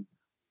might be,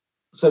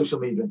 social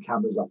media and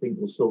cameras, I think,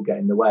 will still get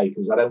in the way,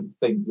 because I don't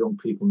think young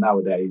people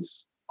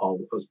nowadays are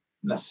as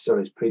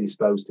necessarily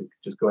predisposed to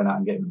just going out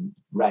and getting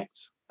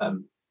wrecked.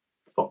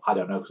 But I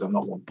don't know, because I'm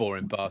not one.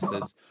 Boring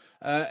bastards.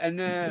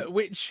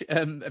 Which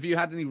have you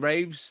had any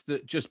raves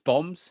that just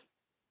bombs?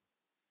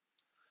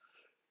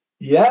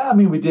 Yeah, I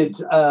mean, we did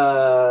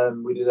a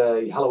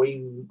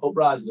Halloween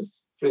uprising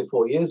 3 or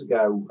 4 years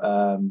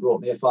ago.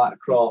 Brought me a fight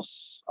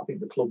across. I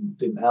think the club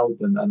didn't help,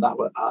 and that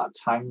were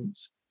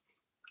tanked.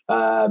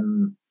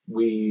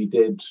 We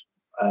did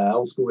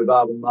old school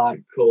revival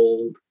night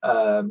called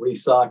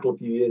Recycle a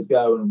few years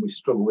ago, and we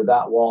struggled with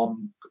that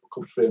one. A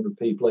couple of 300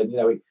 people in.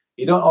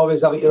 You don't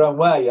always have it your own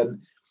way,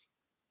 and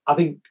I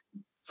think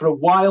for a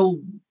while,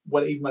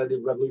 even when I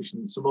did Revolution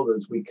and some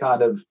others, we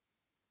kind of,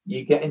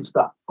 you get into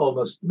that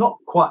almost not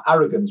quite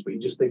arrogance, but you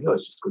just think,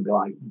 it's just going to be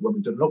like when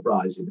we've done an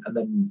uprising, and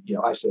then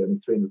actually only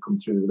 300 come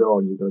through the door,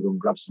 and you've got to go and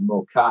grab some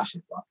more cash.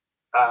 It's like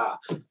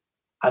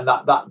and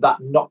that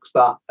knocks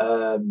that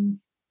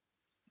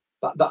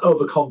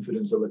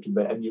overconfidence a little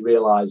bit, and you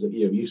realise that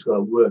you've got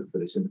to work for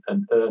this and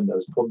earn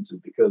those punters,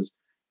 because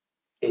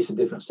it's a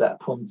different set of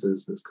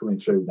punters that's coming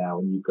through now,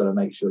 and you've got to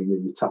make sure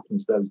you're tapping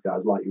into those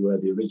guys like you were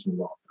the original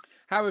one.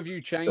 How have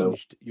you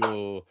changed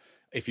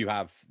if you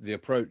have, the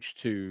approach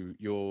to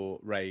your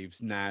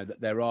raves now that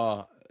there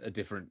are a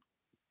different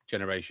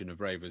generation of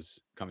ravers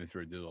coming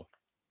through the door?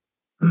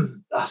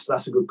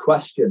 That's a good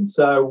question.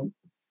 So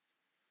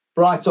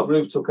Bright Top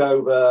Groove took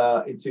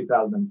over in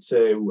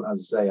 2002.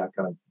 As I say, I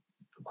kind of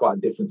quite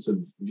a difference of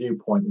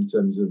viewpoint in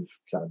terms of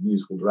kind of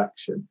musical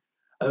direction.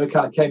 And we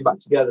kind of came back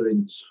together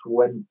in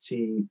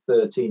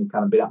 2013,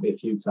 kind of been at me a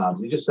few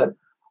times. He just said,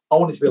 I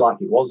want it to be like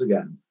it was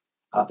again.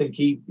 I think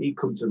he'd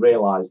come to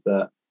realise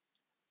that,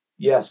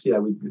 yes,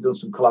 we've done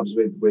some collabs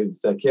with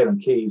Kieran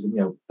Keys, and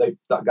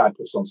that guy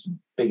puts on some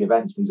big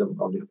events, and he's going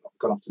to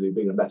have to do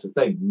bigger and better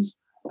things.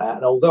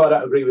 And although I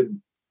don't agree with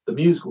the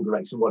musical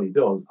direction of what he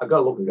does, I've got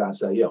to look at the guy and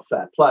say,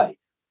 fair play.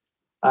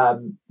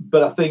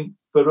 But I think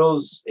for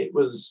us, it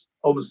was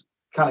almost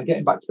kind of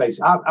getting back to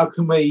basics. How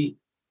can we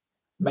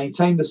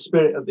maintain the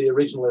spirit of the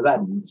original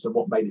events and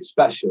what made it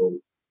special,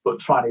 but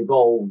try and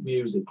evolve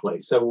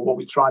musically? So what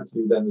we tried to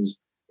do then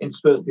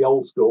intersperse the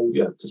old school,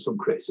 to some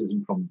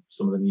criticism from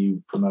some of the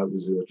new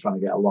promoters who are trying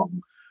to get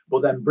along,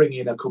 but then bring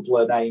in a couple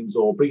of names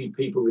or bringing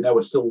people we know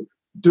are still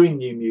doing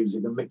new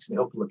music and mixing it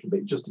up a little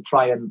bit just to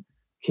try and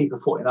keep a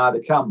foot in either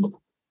camp.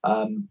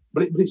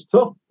 But it's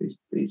tough. It's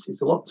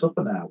a lot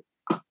tougher now.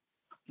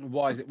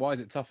 Why is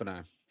it tougher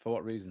now? For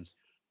what reasons?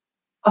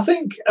 I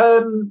think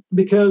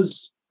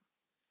because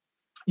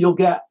you'll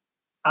get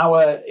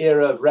our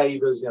era of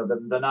ravers, the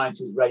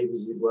 90s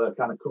ravers, as it were,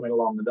 kind of coming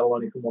along, and they'll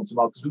only come once a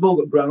while because we've all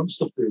got grown-up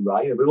stuff to do,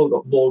 right? We've all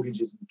got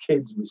mortgages and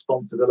kids and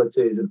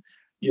responsibilities, and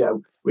we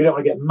don't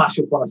want to get mashed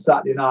up on a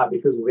Saturday night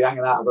because we'll be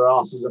hanging out of our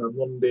asses on a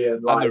Monday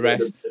and the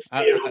rest,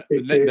 and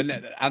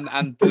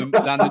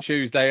the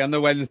Tuesday and the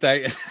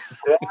Wednesday.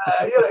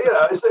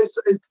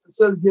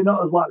 So you're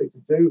not as likely to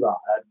do that,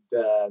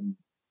 and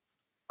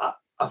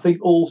I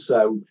think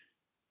also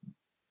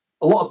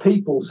a lot of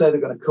people say they're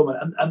going to come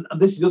and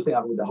this is the other thing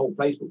I've with the whole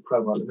Facebook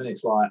promo at the minute.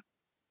 It's like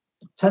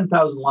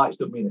 10,000 likes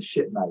don't mean a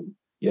shit, mate.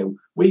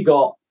 We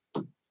got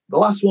the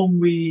last one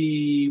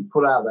we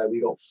put out there.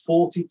 We got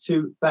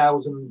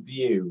 42,000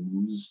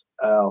 views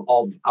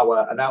of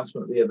our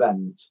announcement of the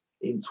event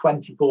in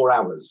 24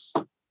 hours.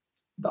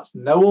 That's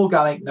no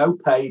organic, no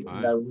paid,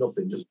 no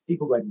nothing. Just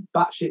people going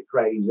batshit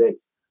crazy.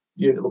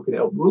 You're looking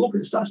it up. We're looking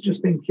at stats,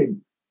 just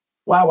thinking,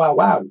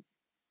 wow.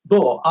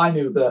 But I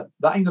knew that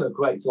ain't going to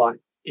equate to like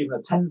even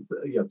a 10%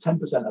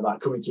 of that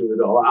coming through the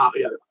door.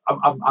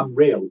 I'm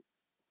real.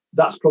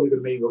 That's probably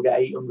going to mean we'll get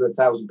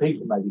 800,000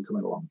 people maybe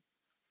coming along.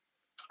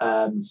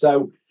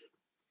 So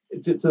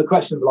to the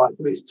question of like,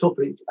 it's tough.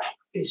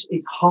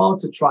 It's hard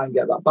to try and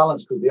get that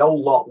balance because the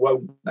old lot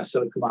won't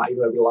necessarily come out even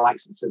though everybody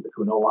likes and says they're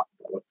coming all that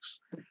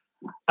bollocks.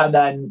 And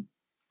then,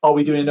 are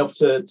we doing enough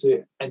to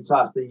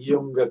entice the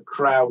younger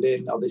crowd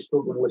in? Are they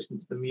still going to listen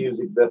to the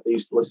music that they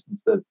used to listen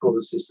to, their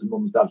brothers, sisters,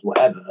 mums, dads,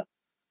 whatever?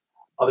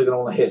 Are they going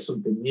to want to hear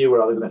something new, or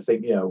are they going to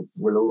think,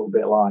 we're a little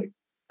bit like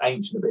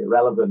ancient, a bit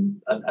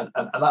irrelevant? And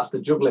that's the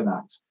juggling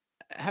act.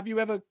 Have you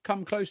ever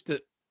come close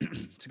to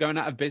going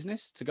out of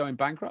business, to going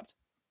bankrupt?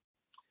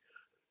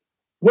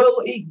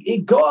 Well,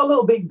 it got a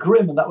little bit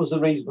grim, and that was the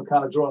reason for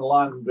kind of drawing a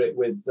line under it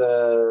with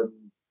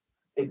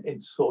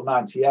in sort of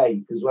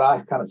 98, because when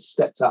I kind of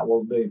stepped out,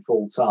 wasn't doing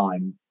full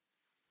time,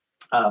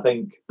 and I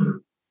think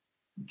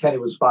Kenny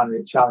was finding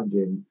it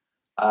challenging.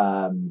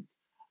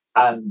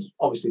 And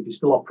obviously, if you're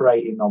still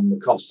operating on the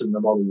cost and the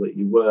model that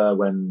you were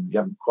when you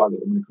haven't quite got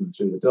the money coming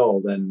through the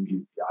door, then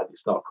you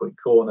start cutting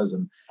corners.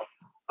 And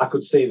I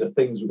could see that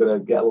things were going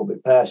to get a little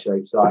bit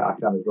pear-shaped, so I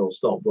kind of draw a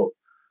stop.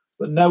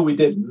 But no, we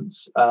didn't.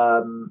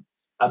 And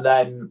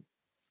then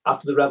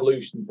after the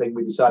Revolution thing,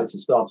 we decided to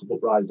start up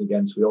Uprising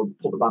again, so we all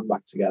put the band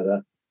back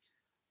together.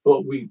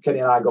 But Kenny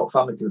and I got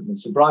family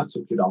commitments, so Brian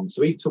took it on.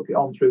 So he took it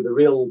on through the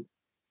real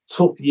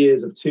tough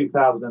years of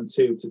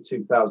 2002 to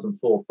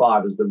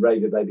 2004-05 as the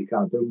Rave Baby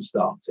kind of boom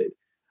started.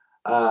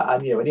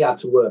 And he had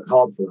to work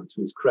hard for that,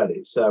 to his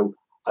credit. So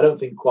I don't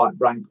think quite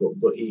bankrupt,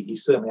 but he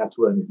certainly had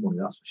to earn his money,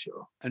 that's for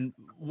sure. And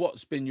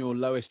what's been your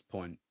lowest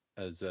point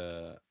as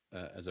a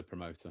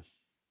promoter?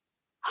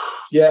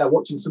 Yeah,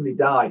 watching somebody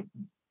die.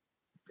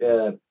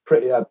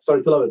 Pretty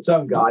sorry to lower the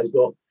tone, guys,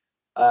 but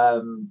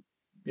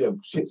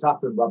shit's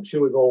happened. I'm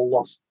sure we've all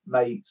lost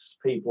mates,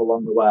 people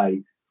along the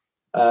way.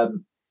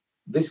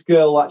 This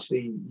girl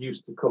actually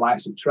used to come. I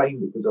actually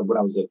trained because when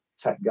I was a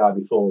tech guy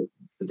before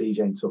the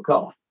DJing took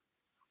off.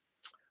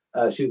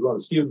 She was one of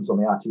the students on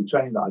the IT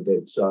training that I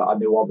did, so I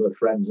knew all her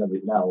friends and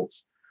everything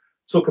else.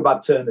 Took a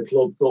bad turn in the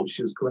club, thought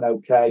she was coming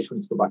okay. She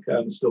wanted to go back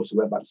home and stuff, so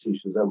went back to see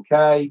if she was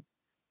okay.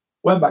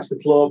 Went back to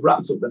the club,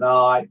 wrapped up the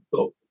night,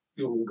 thought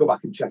we'll go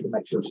back and check and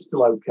make sure she's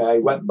still okay.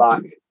 Went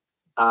back,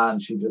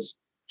 and she'd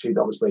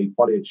obviously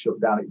body had shut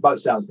down. By the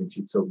sounds of things,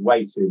 she took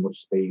way too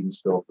much speed and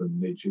stuff,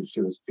 and she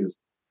was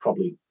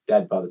probably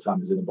dead by the time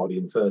it was in the body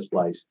in the first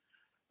place.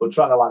 But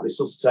trying to like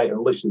resuscitate her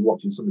and literally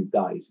watching somebody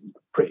die is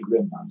pretty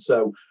grim, man.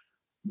 So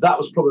that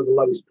was probably the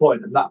lowest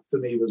point, and that for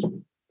me was,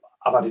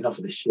 I've had enough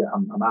of this shit.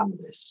 I'm out of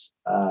this,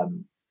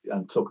 and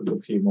took a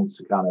good few months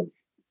to kind of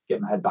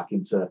get my head back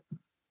into,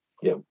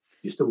 you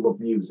still love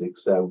music,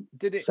 so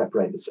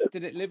separate the two.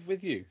 Did it live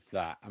with you?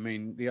 That, I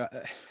mean,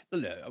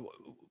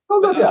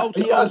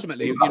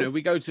 ultimately,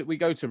 we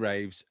go to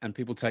raves and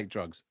people take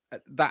drugs.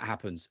 That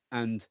happens,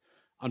 and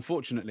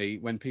unfortunately,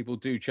 when people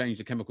do change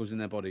the chemicals in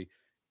their body,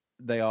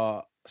 they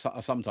are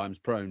sometimes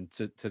prone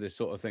to this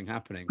sort of thing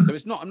happening. So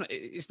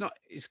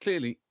it's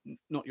clearly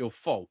not your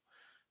fault,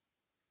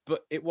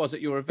 but it was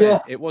at your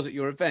event. Yeah. It was at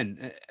your event.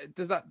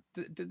 Does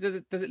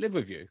it live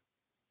with you?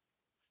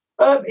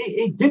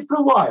 It did for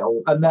a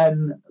while, and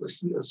then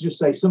let's just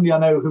say somebody I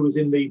know who was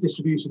in the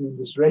distribution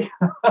industry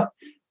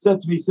said,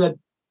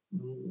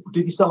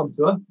 "Did you sell them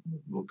to her?"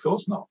 Well, of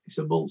course not. He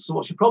said, "Well, so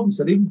what's your problem?" He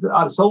said, "Even if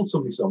I'd have sold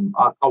somebody some,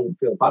 I wouldn't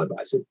feel bad about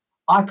it." I said,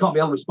 "I can't be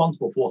held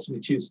responsible for what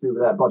somebody chooses to do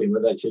with their body and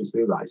whether they choose to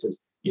do that." He says,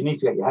 "You need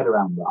to get your head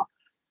around that."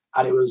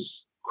 And it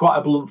was quite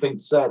a blunt thing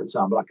to say at the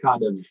time, but I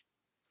kind of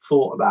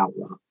thought about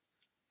that.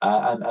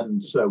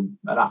 And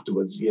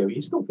afterwards,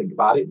 you still think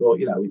about it,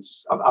 but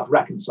I've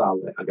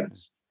reconciled it, I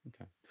guess.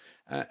 Okay.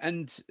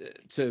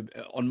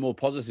 On more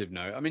positive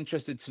note, I'm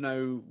interested to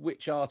know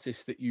which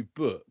artists that you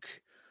book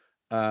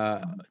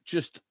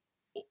just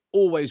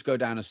always go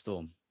down a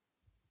storm.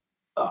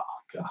 Oh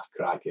God,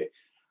 crikey.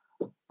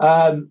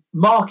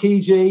 Mark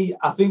E.G.,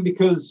 I think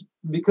because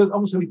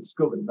obviously we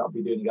discovered him, that'd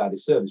be doing a guy a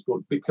disservice, but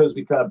because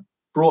we kind of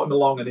brought him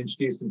along and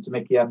introduced him to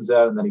Mickey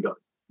Enzo, and then he got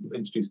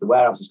introduced to the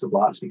Warehouse and stuff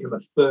like that, it's become a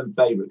firm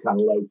favourite kind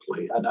of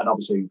locally, and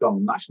obviously he's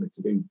gone nationally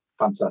to do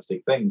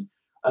fantastic things.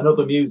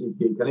 Another music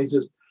geek, and he's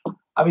just,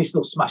 I mean, he's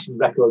still smashing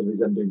records with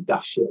his and doing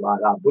daft shit like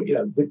that, but you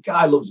know, the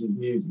guy loves his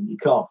music. You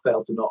can't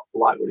fail to not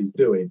like what he's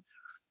doing.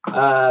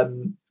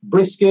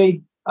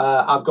 Brisky,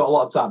 I've got a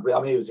lot of time for it.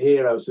 I mean, he was a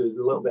hero, so it was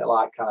a little bit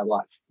like kind of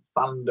like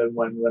fandom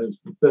when it was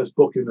first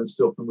booking and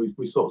stuff, and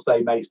we sort of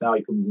stay mates now.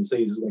 He comes and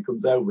sees us when he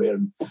comes over here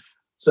and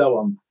so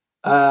on.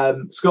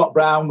 Scott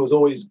Brown was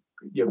always,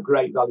 you know,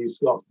 great value.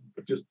 Scott,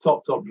 just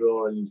top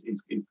drawer, and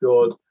he's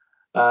good.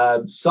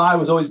 Cy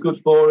was always good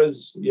for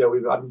us. You know,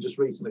 we've had him just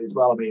recently as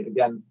well. I mean,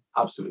 again,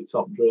 absolutely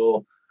top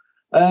drawer.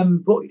 But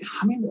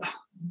I mean,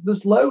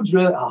 there's loads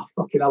really. Oh,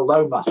 fucking hell,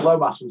 Lomas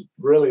was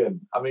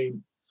brilliant. I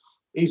mean,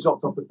 he's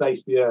dropped off the face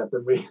of the earth,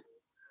 and we.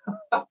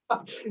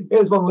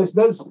 Here's one of the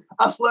listeners.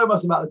 Asked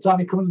Lomas about the time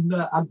he come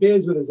and had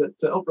beers with us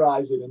at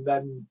Uprising, and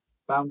then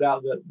found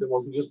out that there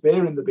wasn't just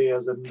beer in the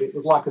beers, and it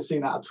was like a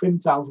scene out of Twin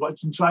Towns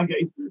watching try and get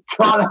his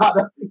car out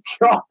of the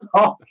car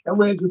park, and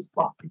we're just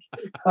like,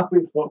 how we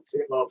fucked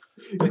him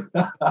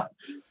up.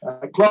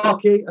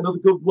 Clarkey, another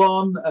good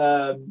one.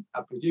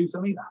 I produce.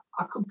 I mean,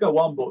 I could go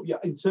on, but yeah,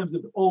 in terms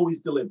of always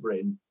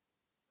delivering,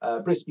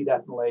 Brisky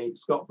definitely,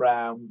 Scott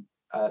Brown,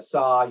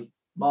 Cy,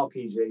 Mark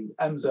E.G.,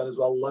 Emzone as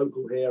well,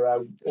 local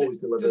hero, always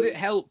delivers. Does it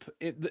help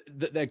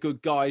that they're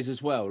good guys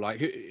as well?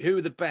 Like, who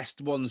are the best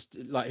ones?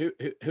 Like,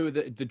 who are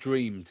the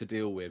dream to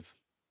deal with?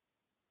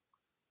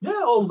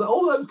 Yeah, all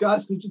those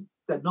guys,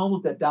 they're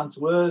normal, they're down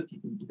to earth.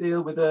 You can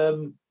deal with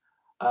them.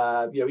 You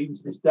know, even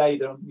to this day,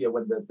 you know,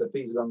 when the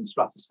fees are on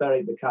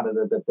stratospheric, the kind of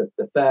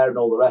the fair and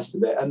all the rest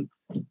of it, and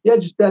yeah,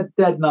 just dead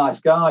nice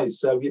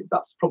guys. So yeah,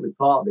 that's probably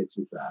part of it,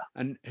 to be fair.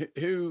 And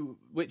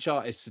which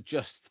artists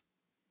just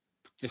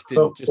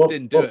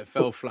didn't do it,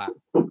 fell flat?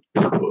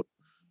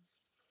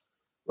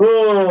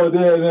 Oh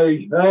dear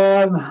me.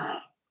 I'm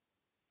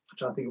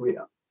trying to think of it.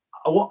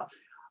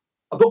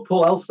 I booked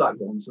Paul Elstack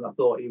once, and I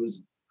thought he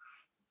was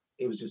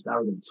just an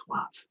arrogant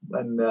twat.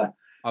 And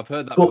I've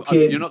heard that.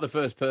 You're not the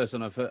first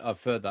person I've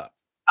heard that.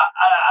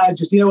 I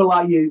just, you know,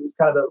 like you, it was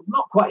kind of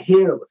not quite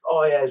hero, but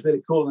oh yeah, it's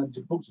really cool. And then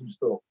just booked him,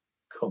 just thought,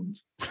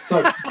 cunt.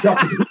 So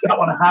that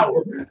one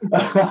out.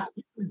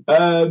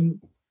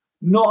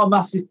 Not a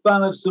massive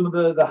fan of some of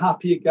the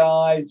happier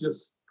guys,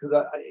 just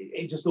because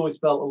it just always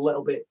felt a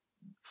little bit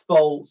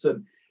false.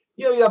 And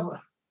you know, you have,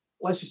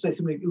 let's just say,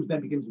 somebody whose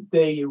name begins with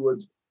D,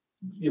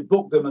 you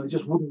book them and they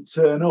just wouldn't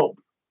turn up.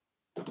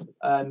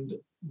 And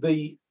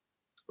the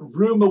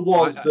rumor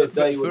was that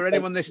they were. For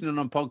anyone listening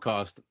on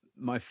podcast,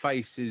 my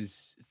face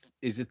is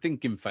a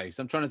thinking face.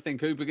 I'm trying to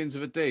think who begins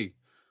with a D.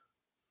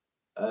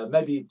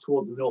 Maybe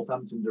towards the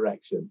Northampton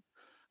direction.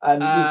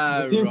 And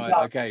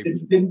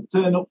didn't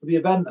turn up for the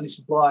event, and it's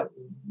just like,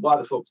 why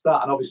the fuck's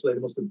that? And obviously they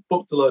must have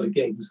booked a load of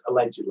gigs,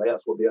 allegedly,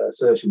 that's what the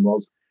assertion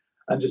was,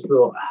 and just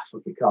thought,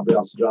 fuck, it can't be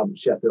asked to drive to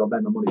Sheffield, I'll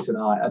make my money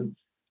tonight. And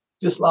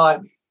just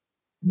like,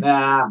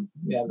 nah,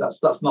 yeah,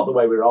 that's not the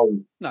way we roll.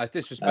 No, it's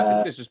disrespectful.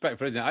 It's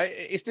disrespectful, isn't it?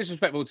 It's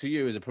disrespectful to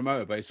you as a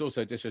promoter, but it's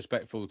also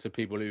disrespectful to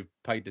people who've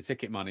paid the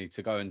ticket money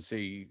to go and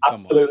see.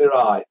 Absolutely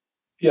right.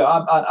 Yeah,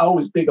 I'm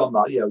always big on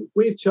that. You know,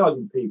 we're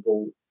charging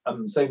people,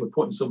 and saying we're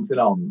putting something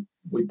on,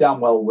 we damn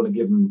well want to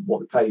give them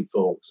what they paid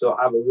for. So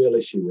I have a real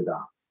issue with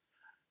that.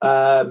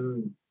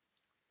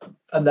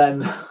 And then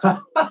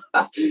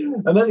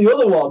the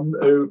other one,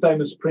 who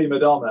famous prima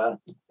donna,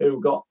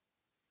 who got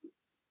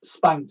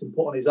spanked and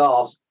put on his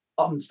arse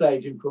on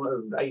stage in front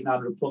of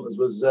 800 punters,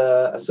 was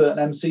a certain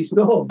MC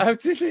Storm. Oh,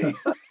 did he?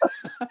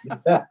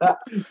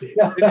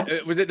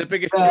 Yeah. Was it the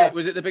biggest?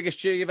 Was it the biggest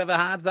cheer you've ever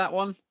had? That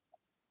one?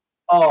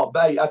 Oh,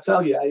 mate, I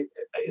tell you.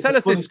 Tell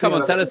us this. Come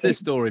on, tell us this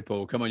story,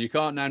 Paul. Come on, you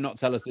can't now not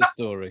tell us this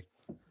story.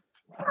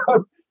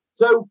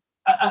 So,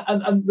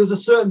 and there's a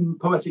certain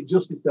poetic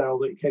justice there,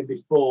 although it came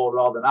before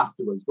rather than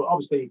afterwards. But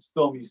obviously,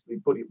 Storm used to be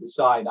putting up the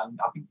sign, and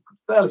I think you could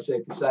fairly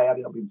safely say, had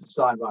it not been for the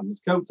sign riding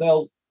his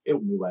coattails, it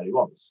wouldn't be where he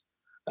was.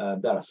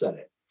 There, I said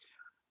it.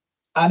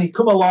 And he'd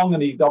come along,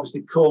 and he'd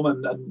obviously come,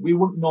 and we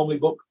wouldn't normally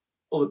book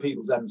other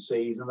people's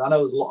MCs. And I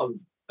know there's a lot of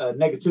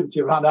negativity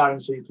around our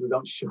MCs, so we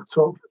don't shut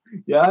up.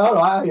 Yeah, all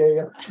right,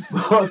 yeah.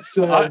 But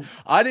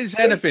I didn't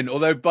say anything.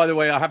 Although, by the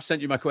way, I have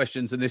sent you my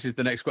questions, and this is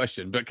the next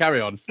question. But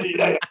carry on.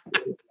 Yeah.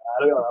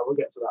 We'll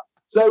get to that.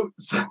 So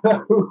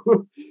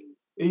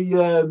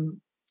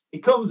he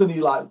comes and he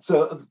like,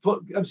 so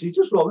MC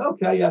just rolling.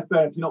 Okay, yeah,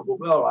 fair enough. You're not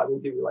booked. All right, we'll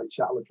give you like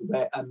chat a little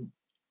bit.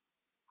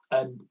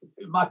 And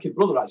my kid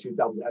brother actually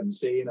that was at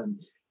MC, and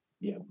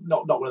you know,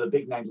 not one of the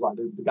big names like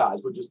the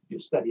guys, but just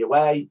steady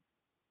away.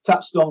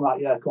 Tap Storm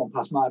like, yeah, come on,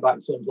 pass my back.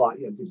 Storm's like,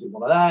 yeah, gives it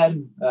one of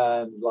them,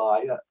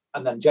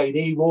 and then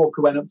JD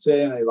Walker went up to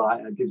him and he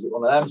like gives it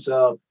one of them.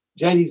 So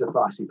JD's a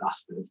feisty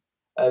bastard,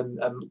 and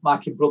my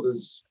kid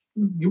brother's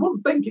you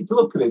wouldn't think it to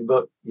look at him,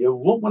 but you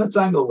wouldn't want to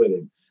tangle with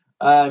him.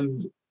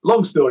 And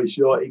long story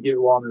short, he gave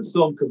it one, and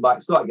Storm come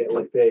back, started getting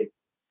lippy.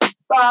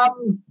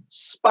 Bam!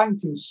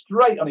 Spanked him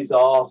straight on his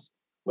arse.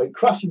 Went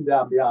crashing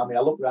down behind me. I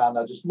looked around.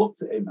 I just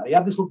looked at him, and he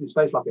had this look in his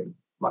face like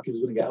he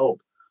was going to get up.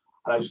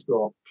 And I just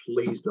thought,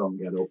 please don't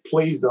get up.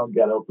 Please don't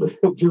get up.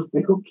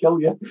 He'll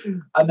kill you.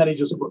 And then he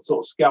just sort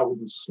of scowled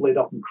and slid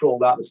off and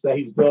crawled out the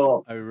stage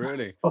door. Oh,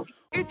 really?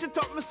 Each it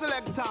up, my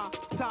selector.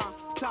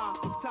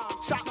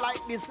 Shot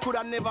like this could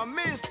I never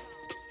miss.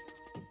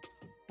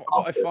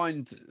 What I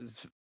find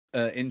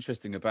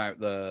interesting about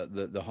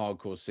the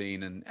hardcore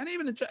scene and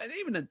even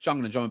the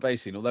jungle and drum and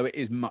bass scene, although it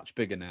is much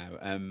bigger now,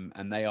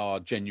 and they are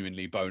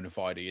genuinely bona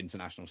fide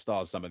international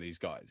stars, some of these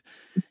guys.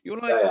 You're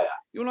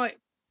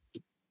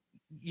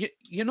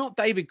not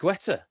David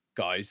Guetta,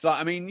 guys.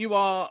 Like, I mean, you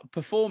are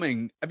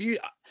performing. Have you?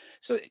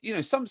 So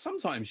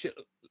sometimes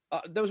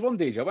there was one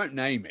DJ, I won't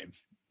name him,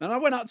 and I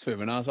went up to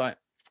him and I was like,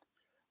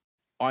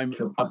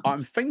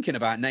 I'm thinking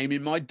about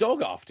naming my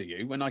dog after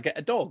you when I get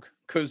a dog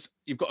because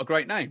you've got a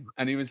great name.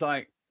 And he was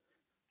like,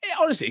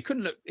 honestly, he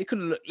couldn't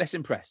look less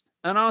impressed.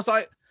 And I was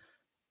like,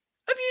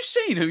 have you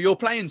seen who you're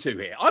playing to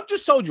here? I've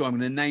just told you I'm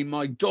going to name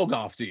my dog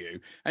after you,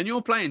 and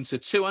you're playing to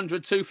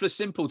 200 toothless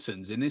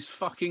simpletons in this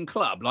fucking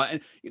club.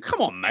 Like,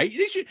 come on, mate.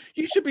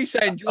 You should be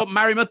saying, do you want to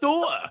marry my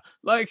daughter?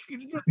 Like,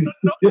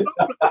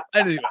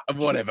 anyway,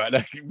 whatever.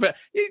 Like, but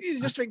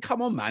you just think,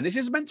 come on, man. This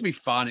is meant to be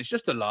fun. It's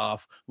just a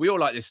laugh. We all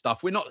like this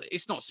stuff.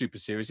 It's not super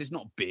serious. It's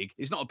not big.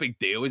 It's not a big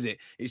deal, is it?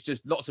 It's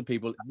just lots of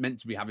people meant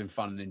to be having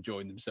fun and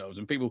enjoying themselves.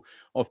 And people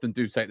often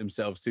do take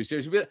themselves too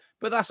seriously.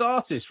 But that's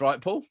artists, right,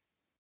 Paul?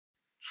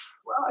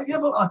 Well, yeah,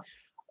 but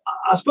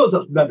I suppose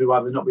that's maybe why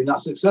we've not been that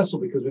successful,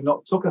 because we've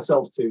not took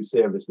ourselves too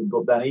seriously.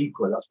 But then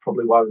equally, that's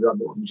probably why we've got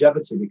the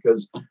longevity,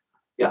 because,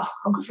 yeah,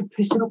 I'm good for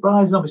pissing up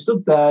rising. I'll be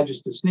stood there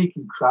just a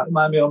sneaking crap,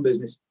 mind my own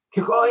business.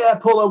 Oh, yeah,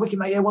 Paulo, we can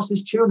make, yeah, what's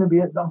this tune?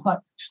 And I'm like,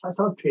 just let's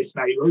have a piss,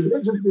 mate.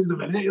 Just give us a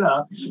minute, you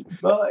know.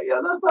 But, yeah,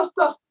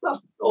 that's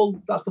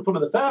the fun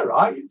of the fair,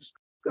 right?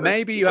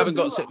 Maybe you haven't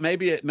got.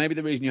 Maybe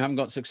the reason you haven't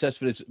got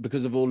successful is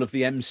because of all of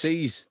the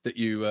MCs that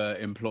you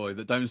employ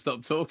that don't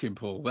stop talking,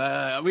 Paul.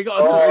 We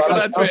got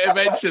to it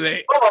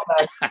eventually.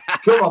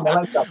 Come on, man.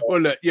 Let's have it. Well,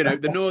 look,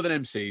 the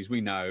Northern MCs,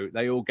 we know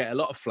they all get a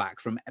lot of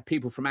flack from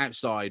people from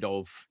outside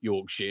of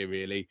Yorkshire,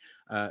 really,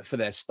 for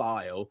their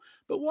style.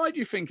 But why do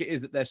you think it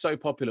is that they're so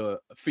popular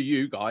for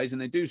you guys, and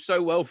they do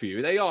so well for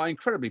you? They are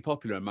incredibly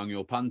popular among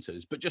your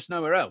punters, but just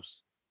nowhere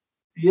else.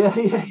 Yeah,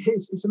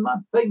 it's a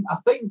mad thing. I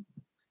think.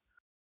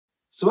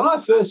 So when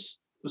I first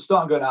was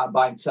starting going out and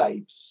buying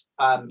tapes,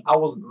 I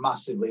wasn't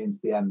massively into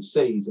the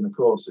MCs, and of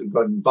course,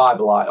 going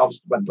Vibe-Light,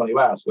 obviously went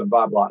anywhere else, going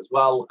Vibe-Light as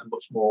well, and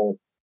much more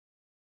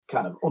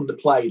kind of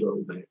underplayed a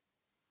little bit.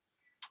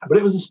 But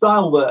it was a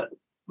style that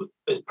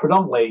is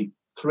predominantly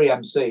three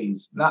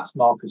MCs, and that's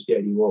Marcus,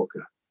 JD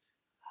Walker,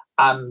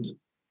 and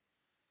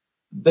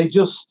they're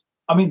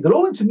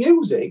all into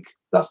music.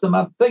 That's the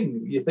mad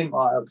thing. You think,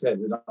 like, okay,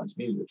 they're not into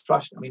music, it's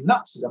trash. I mean,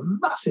 Nats is a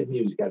massive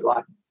music head,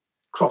 like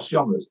cross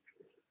genres.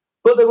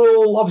 But they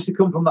all obviously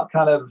come from that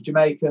kind of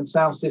Jamaican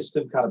sound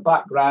system kind of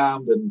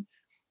background and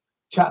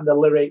chatting the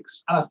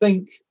lyrics. And I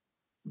think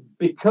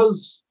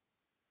because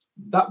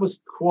that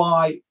was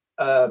quite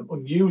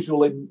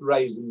unusual in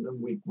raves,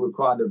 and we were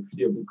kind of,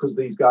 because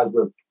these guys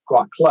were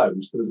quite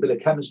close, there was a bit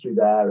of chemistry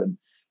there. And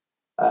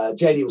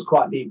JD was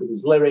quite deep with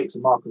his lyrics,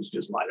 and Mark was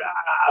just like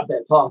a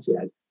bit party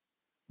head.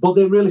 But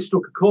they really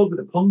struck a chord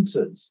with the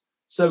punters.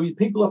 So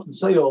people often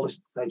say, oh,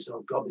 listen to tapes,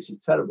 oh, God, this is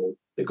terrible.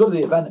 They go to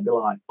the event and be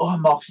like, oh,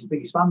 I'm Marcus'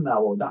 biggest fan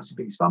now, or that's his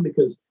biggest fan,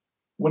 because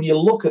when you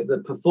look at the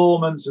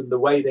performance and the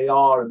way they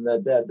are, and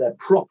they're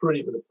proper in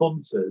it with the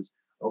punters,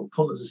 or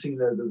punters are singing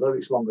the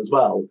lyrics along as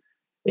well,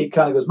 it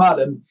kind of goes mad.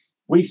 And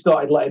we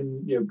started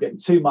getting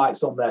two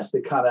mics on there, so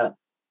they kind of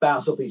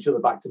bounce off each other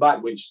back to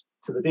back, which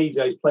to the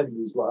DJs playing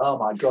is like, oh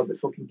my God, they're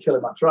fucking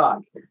killing my track.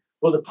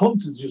 But the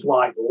punters just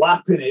like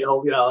lapping it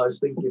up, I was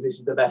thinking this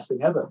is the best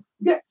thing ever.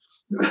 Yeah,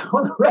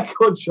 when the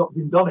record shop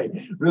been done it,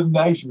 Rhythm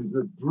Nation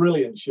was a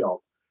brilliant shop.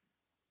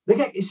 We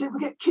get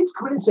kids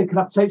coming in saying, can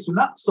I have tapes from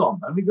that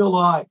song? And we go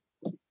like,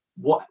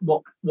 what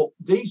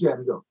DJ?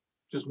 And we go,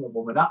 just one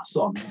more with that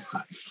song.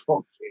 Like,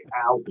 fucking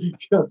hell.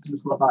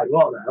 Just like,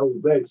 what the hell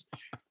is this?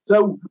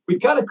 So we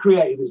kind of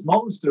created this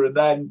monster, and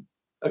then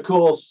of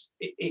course,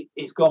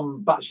 it's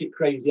gone batshit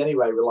crazy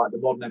anyway with like the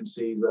modern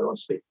MCs where they'll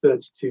stick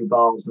 32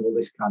 bars and all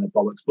this kind of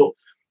bollocks. But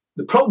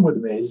the problem with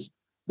them is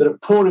they're a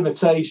poor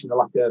imitation. They're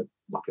like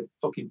a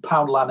fucking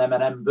Poundland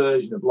Eminem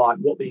version of like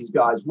what these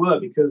guys were,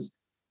 because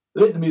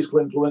there isn't the musical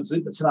influence, there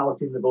isn't the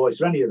tonality in the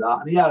voice or any of that.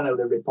 And yeah, I know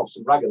they rip off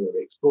some ragga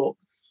lyrics,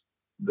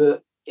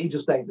 but it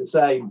just ain't the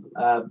same.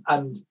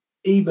 And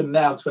even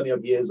now, 20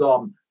 odd years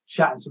on,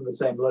 chatting some of the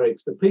same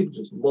lyrics, the people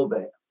just love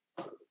it.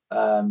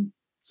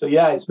 So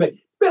yeah, it's a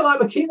bit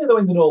like Makina though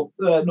in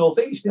the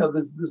northeast.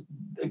 There's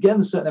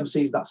certain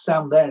MCs that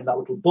sound there in that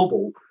little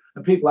bubble,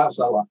 and people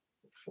outside are like,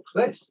 what's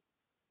this?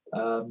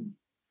 But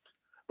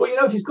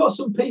if you've got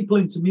some people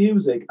into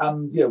music,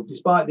 and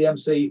despite the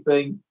MC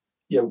thing,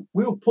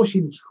 we were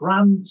pushing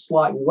trance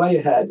like way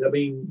ahead. I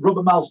mean,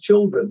 Rubber Mal's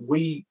Children,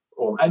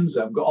 or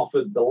Enzo got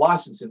offered the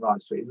licensing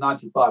rights to it in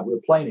 '95. We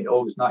were playing it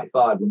August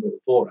 '95 when we were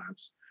at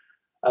Poorhouse.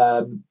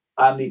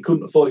 And he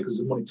couldn't afford it because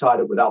the money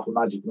tied up with Alpha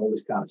Magic and all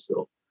this kind of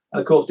stuff.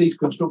 And of course, Deep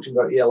Construction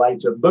got a year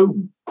later,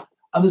 boom.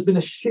 And there's been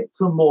a shit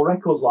ton more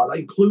records like that,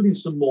 including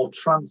some more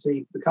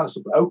trancey, the kind of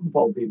stuff that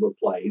Openfold people were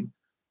playing.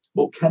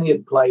 But Kenny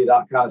had played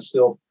that kind of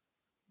stuff.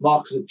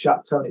 Marcus had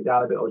toned it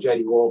down a bit, or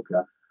JD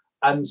Walker.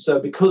 And so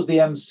because the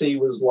MC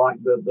was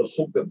like the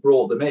hook that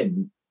brought them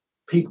in,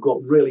 people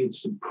got really into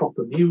some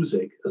proper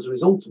music as a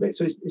result of it.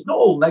 So it's not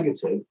all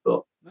negative,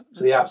 but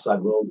to the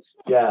outside world,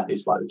 yeah,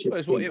 it's like the chip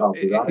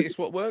party, right? It's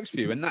what works for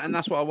you, and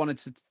that's what I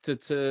wanted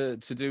to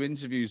do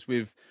interviews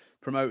with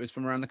promoters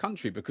from around the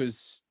country,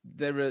 because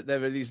there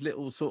are these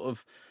little sort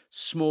of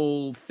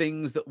small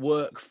things that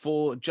work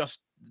for just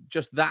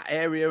that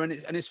area, and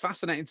it's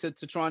fascinating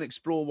to try and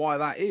explore why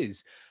that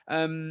is.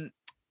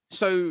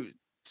 So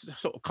to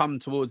sort of come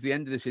towards the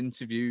end of this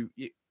interview,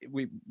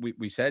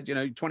 we said,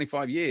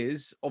 25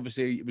 years,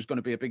 obviously it was going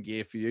to be a big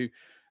year for you.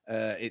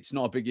 It's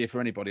not a big year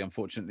for anybody,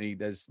 unfortunately.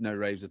 There's no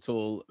raves at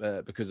all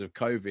because of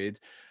COVID.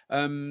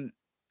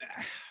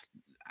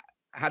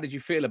 How did you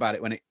feel about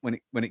it when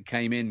it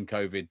came in,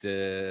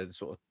 COVID,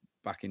 sort of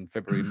back in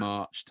February,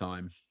 March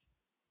time?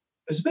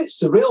 It's a bit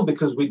surreal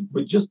because we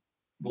just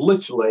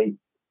literally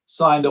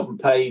signed up and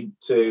paid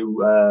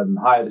to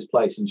hire this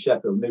place in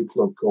Sheffield, a new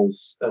club called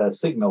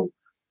Signal.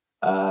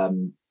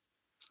 And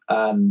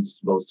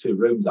well, it's 2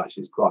 rooms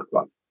actually. It's quite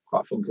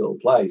funky little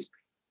place.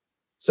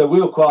 So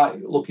we were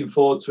quite looking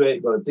forward to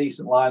it. Got a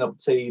decent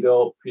lineup teed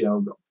up,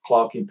 got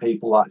Clarking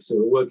people so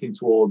we're working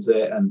towards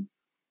it. And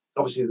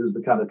obviously there's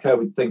the kind of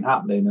COVID thing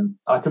happening. And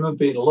I can remember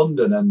being in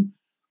London, and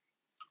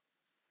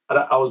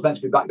I was meant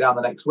to be back down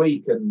the next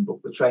week and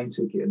book the train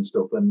ticket and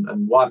stuff.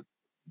 And wife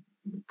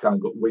kind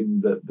of got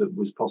wind that there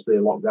was possibly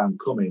a lockdown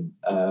coming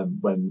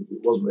when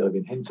it wasn't really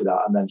being hinted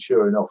at. And then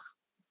sure enough,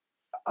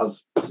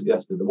 as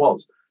suggested, there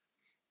was.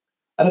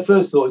 And at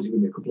first thought it was going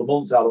to be a couple of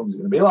months, how long is it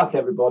going to be like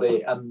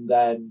everybody? And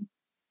then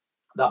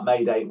that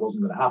May date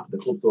wasn't going to happen. The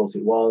club thought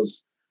it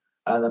was.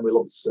 And then we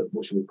looked at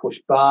what should we push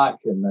back?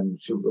 And then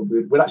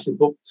we'd actually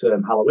booked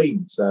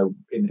Halloween. So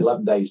in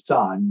 11 days'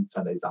 time,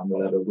 10 days time,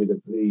 whatever, we'd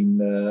have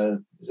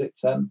been, is it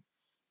 10?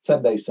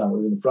 10 days' time,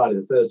 we'd have been Friday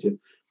the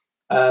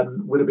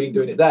 30th. We'd have been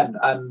doing it then.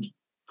 And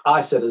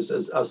I said,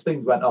 as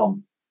things went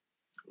on,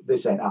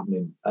 this ain't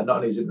happening. And not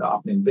only is it not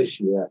happening this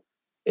year,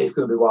 it's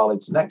going to be well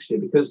into next year,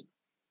 because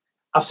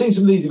I've seen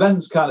some of these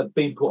events kind of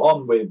being put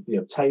on with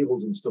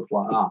tables and stuff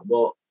like that,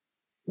 but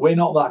we're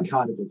not that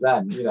kind of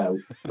event,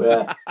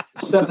 where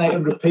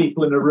 700-800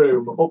 people in a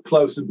room, up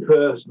close and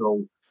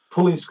personal,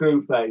 pulling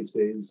screw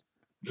faces,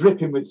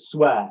 dripping with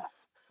sweat,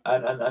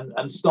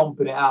 and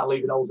stomping it out,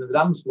 leaving holes in the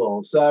dance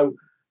floor. So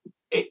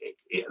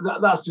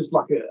that's just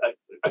like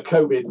a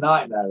COVID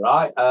nightmare,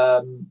 right?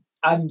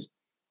 And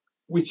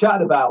we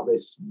chatted about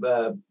this,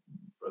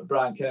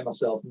 Brian, Kenny, and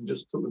myself, and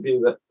just took the view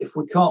that if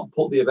we can't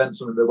put the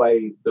events on in the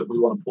way that we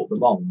want to put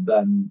them on,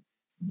 then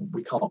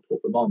we can't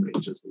put them on.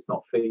 It's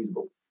not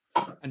feasible.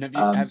 And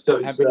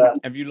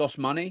have you lost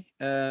money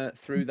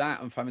through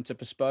that of having to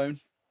postpone?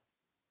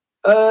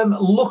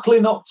 Luckily,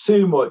 not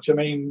too much. I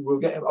mean,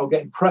 I'm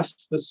getting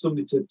pressed for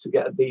somebody to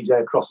get a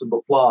DJ across and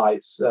book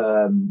flights.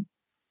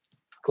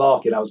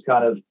 Clark, I was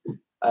kind of,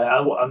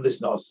 and this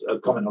is not a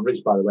comment on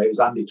Rich, by the way. It was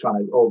Andy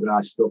trying to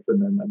organise stuff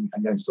and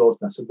getting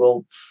sorted. And I said,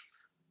 well,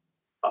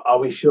 are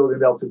we sure we're going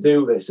to be able to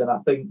do this? And I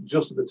think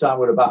just at the time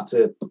we were about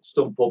to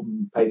stump up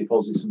and pay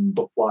deposits and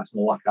book flights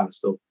and all that kind of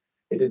stuff,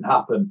 it didn't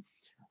happen.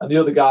 And the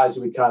other guys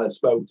who we kind of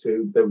spoke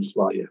to, they were just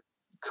like, yeah,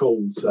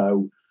 cool.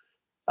 So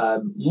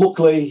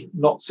luckily,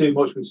 not too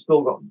much. We've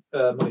still got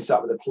money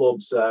sat with the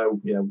club.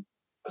 So,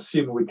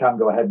 assuming we can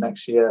go ahead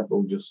next year,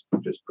 we'll just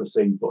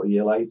proceed, but a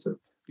year later.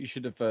 You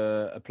should have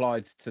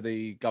applied to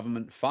the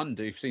government fund.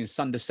 You've seen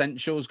Sunday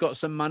Essentials got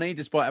some money,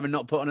 despite having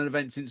not put on an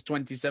event since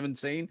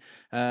 2017.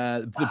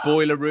 The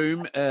Boiler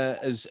Room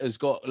has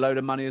got a load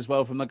of money as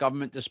well from the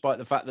government, despite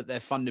the fact that they're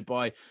funded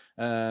by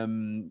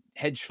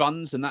hedge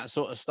funds and that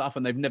sort of stuff.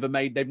 And they've never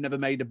made I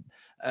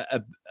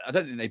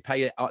don't think they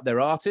pay their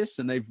artists,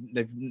 and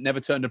they've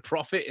never turned a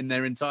profit in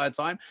their entire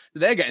time.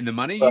 They're getting the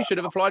money. You should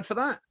have applied for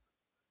that.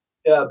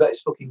 Yeah, I bet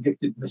it's fucking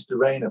gifted Mr.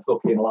 Rain a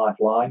fucking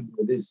lifeline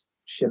with his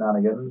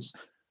shenanigans.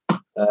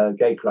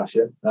 Gate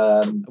crashing.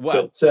 I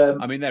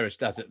mean,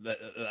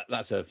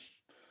 that's a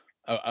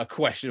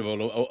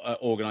questionable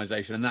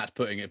organisation, and that's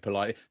putting it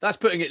politely. That's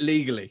putting it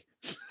legally.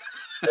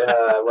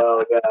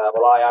 Well,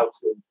 I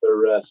outed him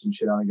for some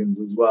shenanigans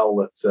as well.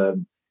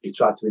 That he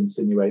tried to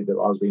insinuate that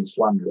I was being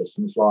slanderous,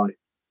 and it's like,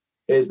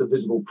 here's the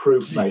visible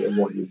proof, mate, of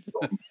what you've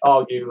done.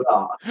 Argue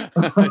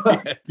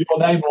that. Your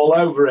name all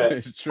over it.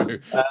 It's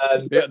true.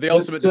 The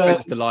ultimate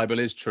defence to libel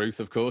is truth,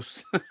 of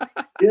course.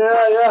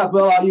 yeah.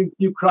 But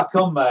you crack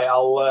on, mate.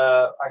 I'll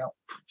hang on.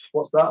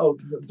 What's that? Oh,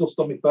 dust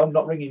on my phone.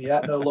 Not ringing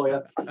yet. No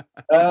lawyer.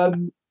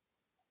 My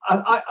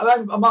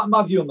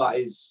view on that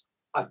is,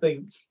 I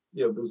think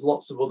there's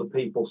lots of other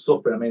people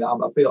suffering. I mean, I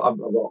feel I've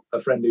got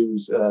a friend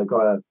who's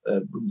got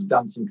runs a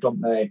dancing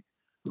company.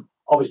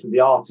 Obviously, the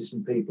artists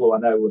and people who I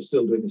know are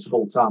still doing this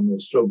full time, they're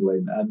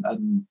struggling,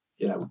 and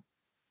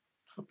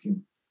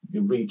fucking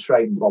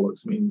retrain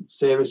bollocks. I mean,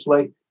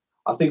 seriously,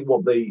 I think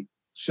what they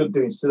should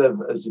do, instead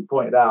of, as you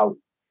pointed out,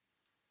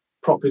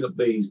 propping up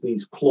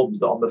these clubs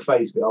that on the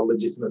face of it are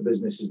legitimate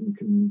businesses and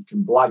can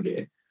blag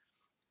it,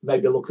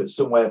 maybe look at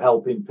some way of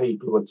helping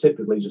people who are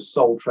typically just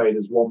sole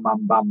traders, one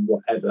man band,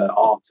 whatever,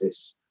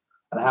 artists,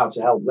 and how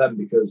to help them,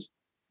 because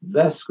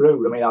they're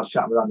screwed. I mean, I was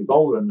chatting with Andy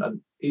Bowler,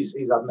 and he's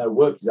had no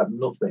work, he's had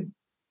nothing.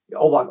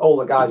 All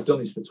the guy's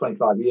done is for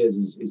 25 years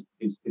is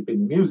been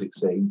in the music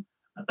scene.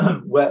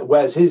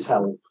 Where's his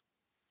help?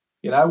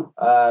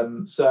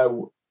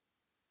 So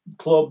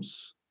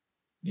clubs,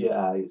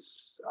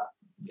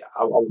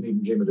 I wouldn't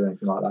even dream of doing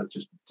anything like that.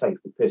 Just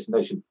takes the piss, and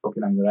they should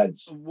fucking hang their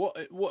heads.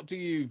 What do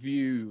you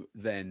view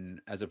then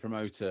as a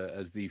promoter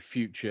as the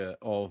future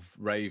of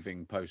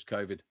raving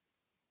post-COVID?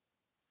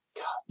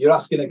 You're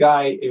asking a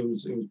guy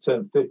who's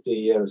turned 50 a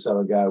year or so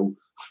ago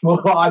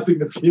what I think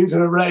the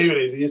future of raving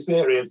is. Are you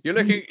serious? You're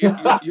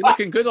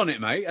looking good on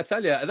it, mate. I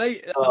tell you,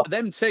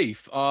 them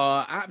teeth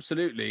are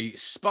absolutely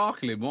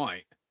sparkling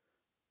white.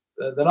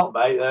 They're not,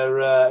 mate.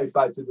 They're in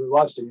fact, the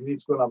wife said you need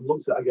to go and have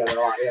looks at it again.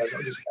 Like, yeah,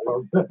 not just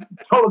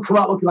don't come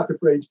out looking like a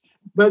fridge.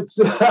 But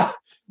I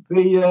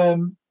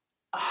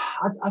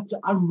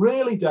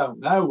really don't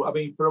know. I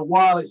mean, for a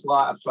while, it's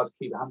like I've tried to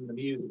keep a hand in the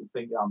music and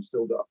think I'm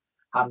still got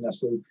a hand there.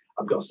 So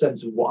I've got a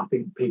sense of what I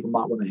think people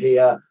might want to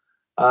hear.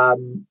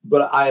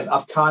 But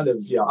I've kind of,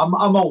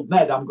 I'm old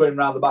Ned. I'm going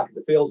around the back of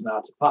the fields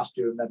now to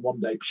pasture, and then one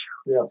day,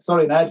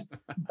 sorry, Ned.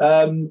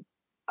 I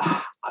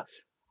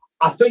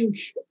think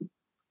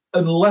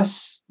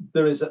unless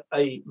there is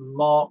a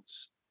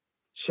marked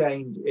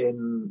change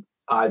in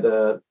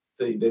either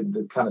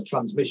the kind of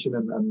transmission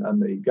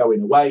and the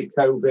going away,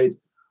 COVID,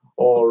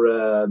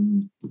 or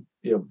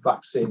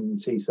vaccine,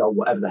 T-cell,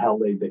 whatever the hell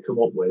they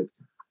come up with,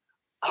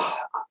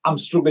 I'm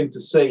struggling to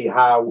see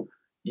how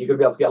you're going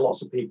to be able to get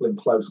lots of people in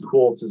close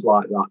quarters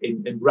like that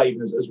in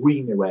raving as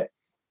we knew it.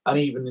 And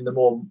even in the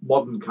more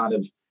modern kind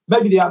of,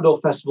 maybe the outdoor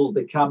festivals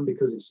they can,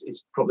 because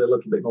it's probably a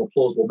little bit more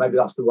plausible. Maybe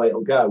that's the way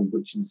it'll go,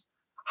 which is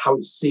how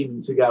it's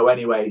seeming to go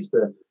anyway. It's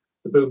the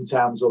boom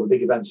towns or the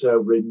big events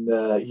over in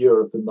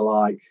Europe and the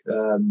like,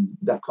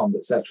 DEFCONs,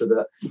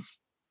 etc.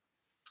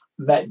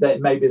 that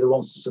maybe the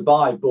ones to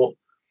survive. But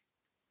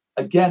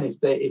again, if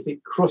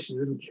it crushes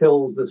and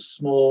kills the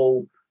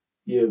small,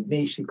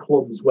 niche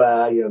clubs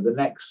where the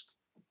next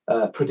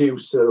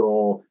producer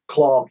or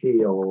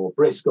Clarkey or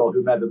Brisk or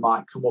whomever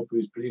might come up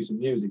who's producing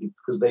music,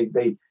 because they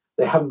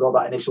haven't got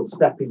that initial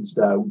stepping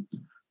stone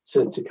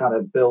to kind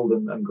of build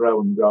and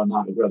grow and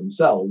how to grow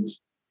themselves.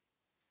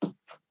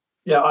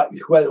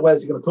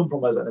 Where's it going to come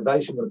from? Where's that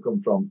innovation going to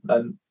come from?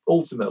 And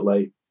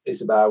ultimately,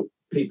 it's about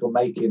people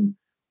making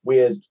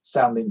weird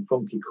sounding,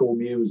 funky, cool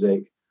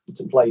music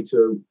to play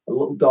to a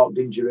little dark,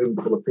 dingy room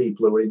full of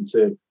people who are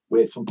into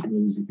weird, funky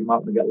music. You might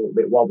want to get a little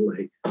bit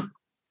wobbly,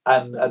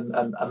 and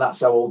that's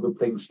how all good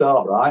things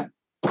start, right?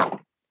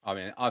 I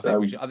mean, I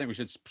think we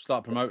should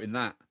start promoting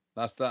that.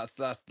 That's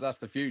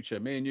the future.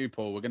 Me and you,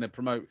 Paul, we're going to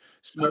promote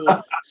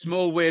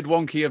small, weird,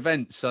 wonky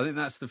events. I think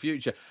that's the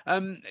future.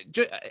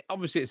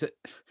 Obviously,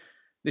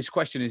 this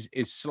question is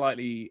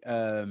slightly.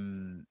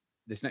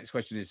 This next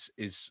question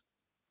is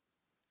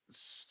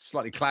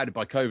slightly clouded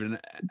by COVID,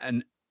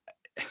 and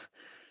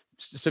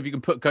so if you can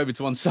put COVID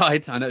to one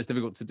side, I know it's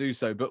difficult to do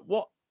so, but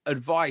what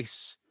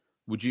advice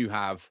would you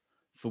have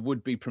for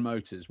would-be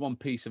promoters? One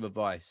piece of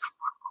advice.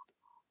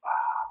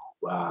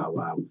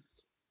 Wow.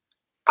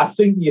 I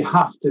think you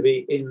have to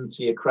be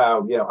into your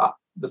crowd.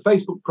 The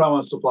Facebook promo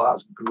and stuff like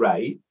that's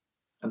great,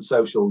 and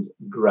socials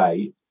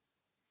great,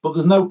 but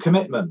there's no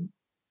commitment.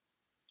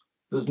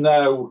 There's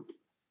no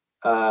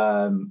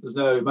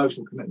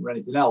emotional commitment or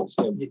anything else.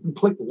 You can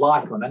click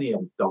like on any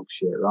old dog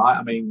shit, right?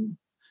 I mean,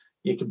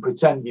 you can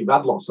pretend you've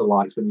had lots of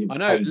likes when you've. I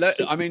know.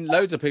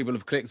 Loads of people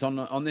have clicked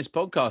on this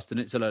podcast, and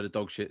it's a load of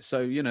dog shit.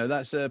 So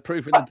that's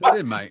proof in the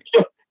pudding, mate.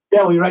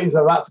 Yeah, well, your ratings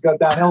are about to go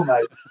downhill,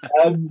 mate.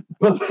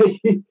 But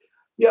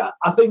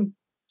I think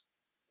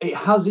it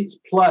has its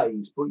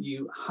place, but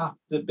you have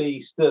to be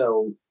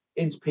still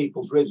into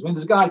people's ribs. I mean,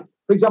 there's a guy,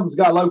 for example,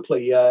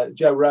 locally,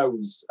 Joe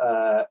Rose,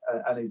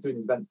 and he's doing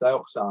his events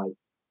Dioxide.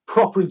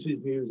 Proper into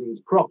his music,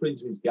 he's proper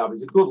into his gab.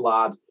 He's a good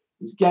lad.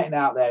 He's getting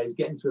out there. He's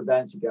getting to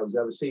events. He goes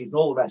overseas and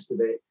all the rest of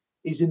it.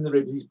 He's in the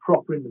ribs. He's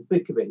proper in the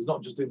thick of it. He's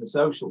not just doing the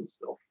social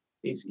stuff.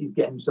 He's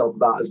getting himself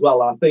about as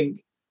well. And I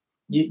think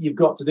you've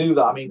got to do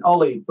that. I mean,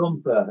 Ollie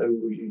Thumper,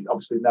 who you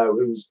obviously know,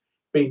 who's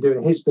been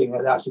doing his thing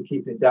and actually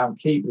keeping it down,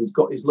 he's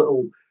got his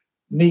little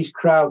niche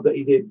crowd that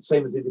he did,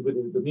 same as he did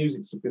with the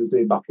music stuff he was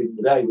doing back in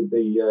the day with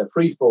the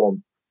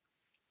freeform.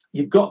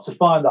 You've got to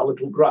find that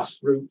little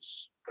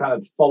grassroots kind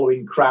of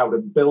following crowd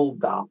and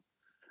build that,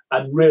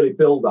 and really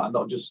build that, and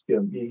not just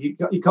you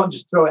can't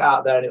just throw it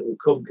out there and it will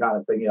come kind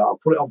of thing. I'll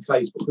put it on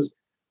Facebook, because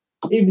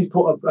even if you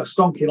put a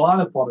stonking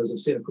lineup on, as I've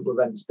seen a couple of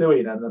events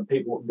doing, and then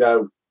people can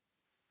go,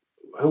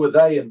 who are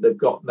they? And they've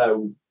got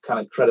no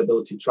kind of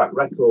credibility track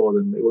record,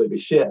 and will it be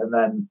shit? And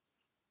then,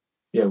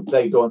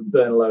 they go and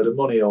burn a load of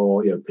money,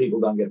 or people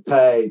don't get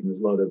paid, and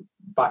there's a load of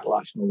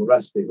backlash and all the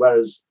rest of it.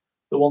 Whereas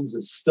the ones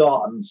that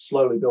start and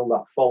slowly build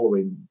that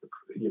following,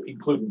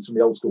 including some of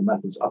the old school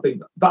methods, I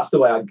think that's the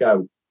way I'd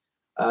go.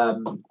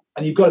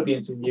 And you've got to be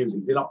into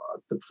music. You're not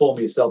the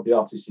performer yourself, the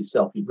artist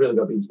yourself. You've really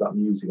got to be into that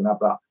music and have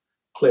that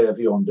clear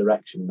view on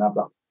direction and have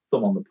that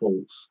thumb on the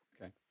pulse.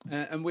 Okay.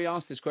 And we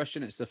asked this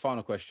question. It's the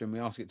final question. We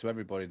ask it to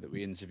everybody that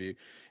we interview.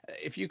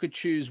 If you could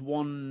choose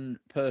one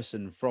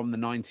person from the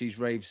 90s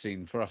rave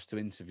scene for us to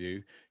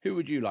interview, who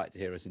would you like to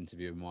hear us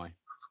interview and why?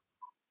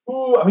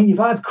 Oh, I mean, you've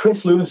had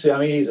Chris Lunacy. I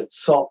mean, he's a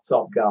top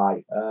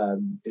guy.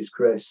 Is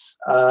Chris.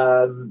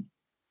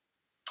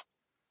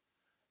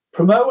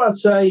 Promoter, I'd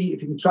say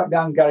if you can track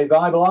down Gary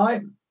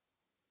Vibelite.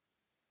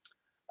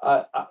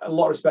 A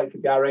lot of respect for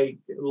Gary.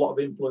 A lot of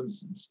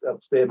influence.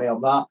 Steer me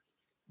on that.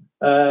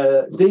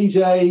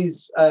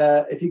 DJs,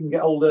 if you can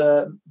get hold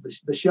of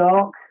the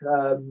Shark,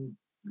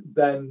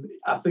 then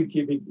I think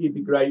he'd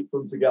be great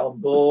for him to get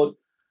on board.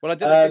 Well,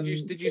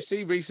 did you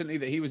see recently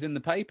that he was in the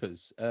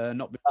papers?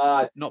 Not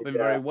been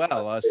very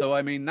well. So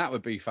I mean, that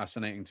would be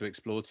fascinating to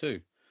explore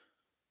too.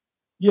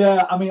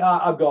 Yeah, I mean,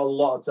 I've got a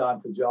lot of time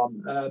for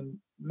John.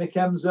 Mick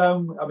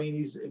Emzone, I mean,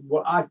 he's in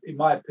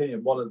my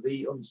opinion, one of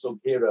the unsung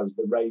heroes of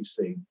the rave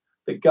scene.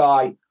 The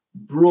guy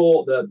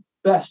brought the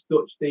best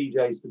Dutch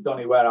DJs to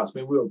Donny Warehouse. I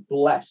mean, we were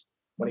blessed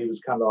when he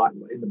was kind of like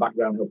in the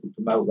background helping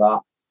promote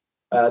that.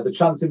 The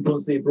trance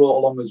influence that he brought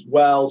along as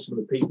well. Some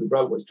of the people who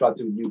wrote what's tried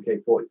to do UK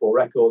 44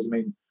 records. I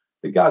mean,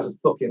 the guy's a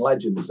fucking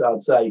legend. So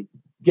I'd say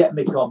get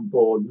Mick on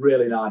board.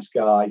 Really nice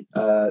guy.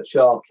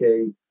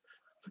 Sharky.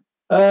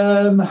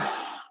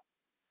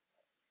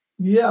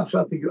 Yeah, I'm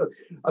trying to think it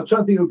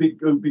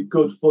would be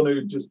good fun. It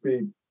would just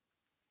be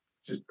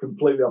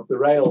completely off the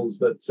rails.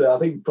 But I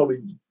think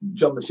probably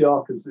John the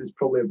Shark is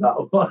probably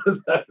about one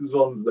of those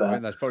ones there. I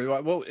think that's probably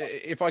right. Well,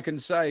 if I can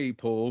say,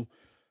 Paul,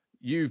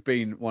 you've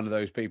been one of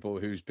those people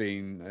who's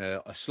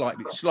been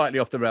slightly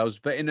off the rails,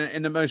 but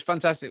in the most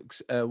fantastic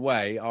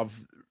way. I've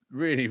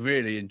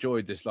really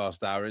enjoyed this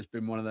last hour. It's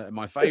been one of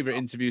my favourite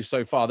interviews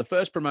so far. The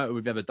first promoter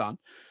we've ever done,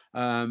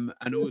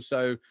 and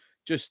also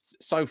just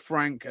so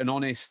frank and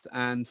honest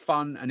and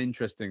fun and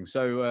interesting.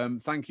 So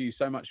thank you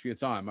so much for your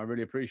time. I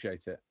really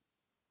appreciate it.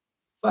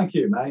 Thank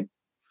you, mate.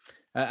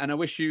 And I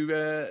wish you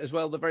as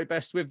well the very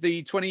best with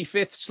the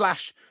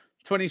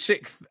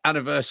 25th/26th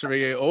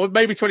anniversary, or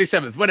maybe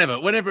 27th,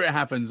 whenever it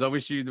happens. I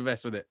wish you the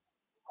best with it.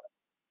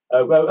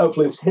 Well,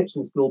 hopefully it's hips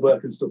and school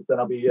work and stuff. Then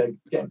I'll be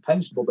getting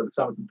pensionable by the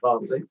time we can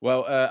party.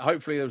 Well,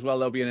 hopefully as well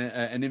there'll be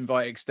an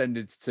invite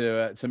extended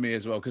to me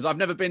as well, because I've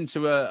never been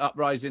to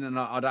Uprising, and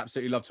I'd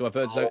absolutely love to. I've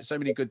heard so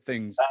many good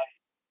things.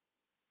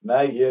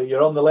 Mate,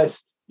 you're on the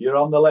list. You're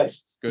on the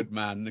list. Good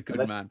man.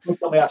 Tell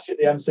me how shit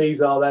the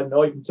MCs are then,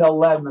 or you can tell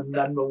them, and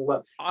then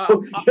we'll.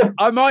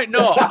 I might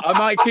not. I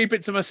might keep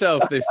it to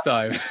myself this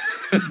time.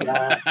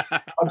 Yeah.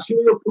 I'm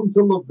sure you'll come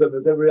to love them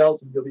as everybody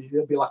else, and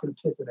you'll be like a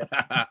kiss in it.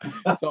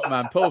 Top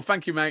man, Paul.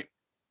 Thank you, mate.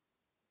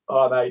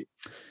 All right, mate.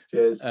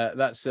 Cheers.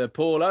 That's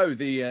Paul O,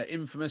 the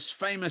infamous,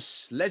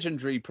 famous,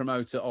 legendary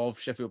promoter of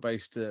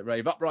Sheffield-based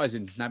rave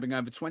Uprising, now been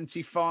going for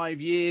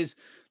 25 years.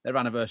 Their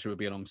anniversary will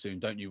be along soon.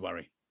 Don't you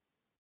worry.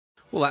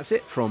 Well, that's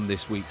it from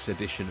this week's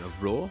edition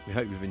of Raw. We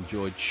hope you've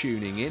enjoyed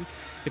tuning in.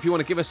 If you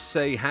want to give us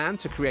a hand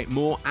to create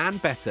more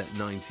and better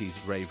 90s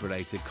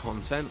rave-related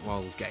content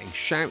while getting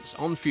shouts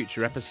on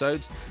future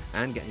episodes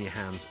and getting your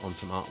hands on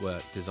some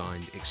artwork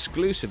designed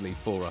exclusively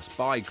for us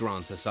by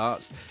Grantus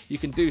Arts, you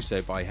can do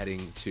so by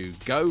heading to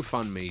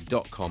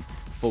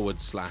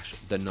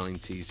gofundme.com/the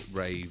 90s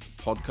rave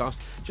podcast.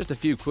 Just a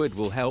few quid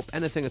will help,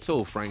 anything at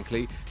all,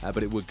 frankly,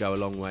 but it would go a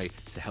long way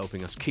to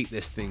helping us keep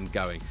this thing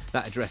going.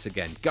 That address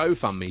again,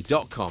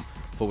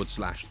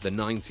 gofundme.com/the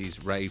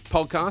 90s rave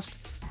podcast,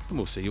 and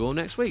we'll see you all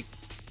next week.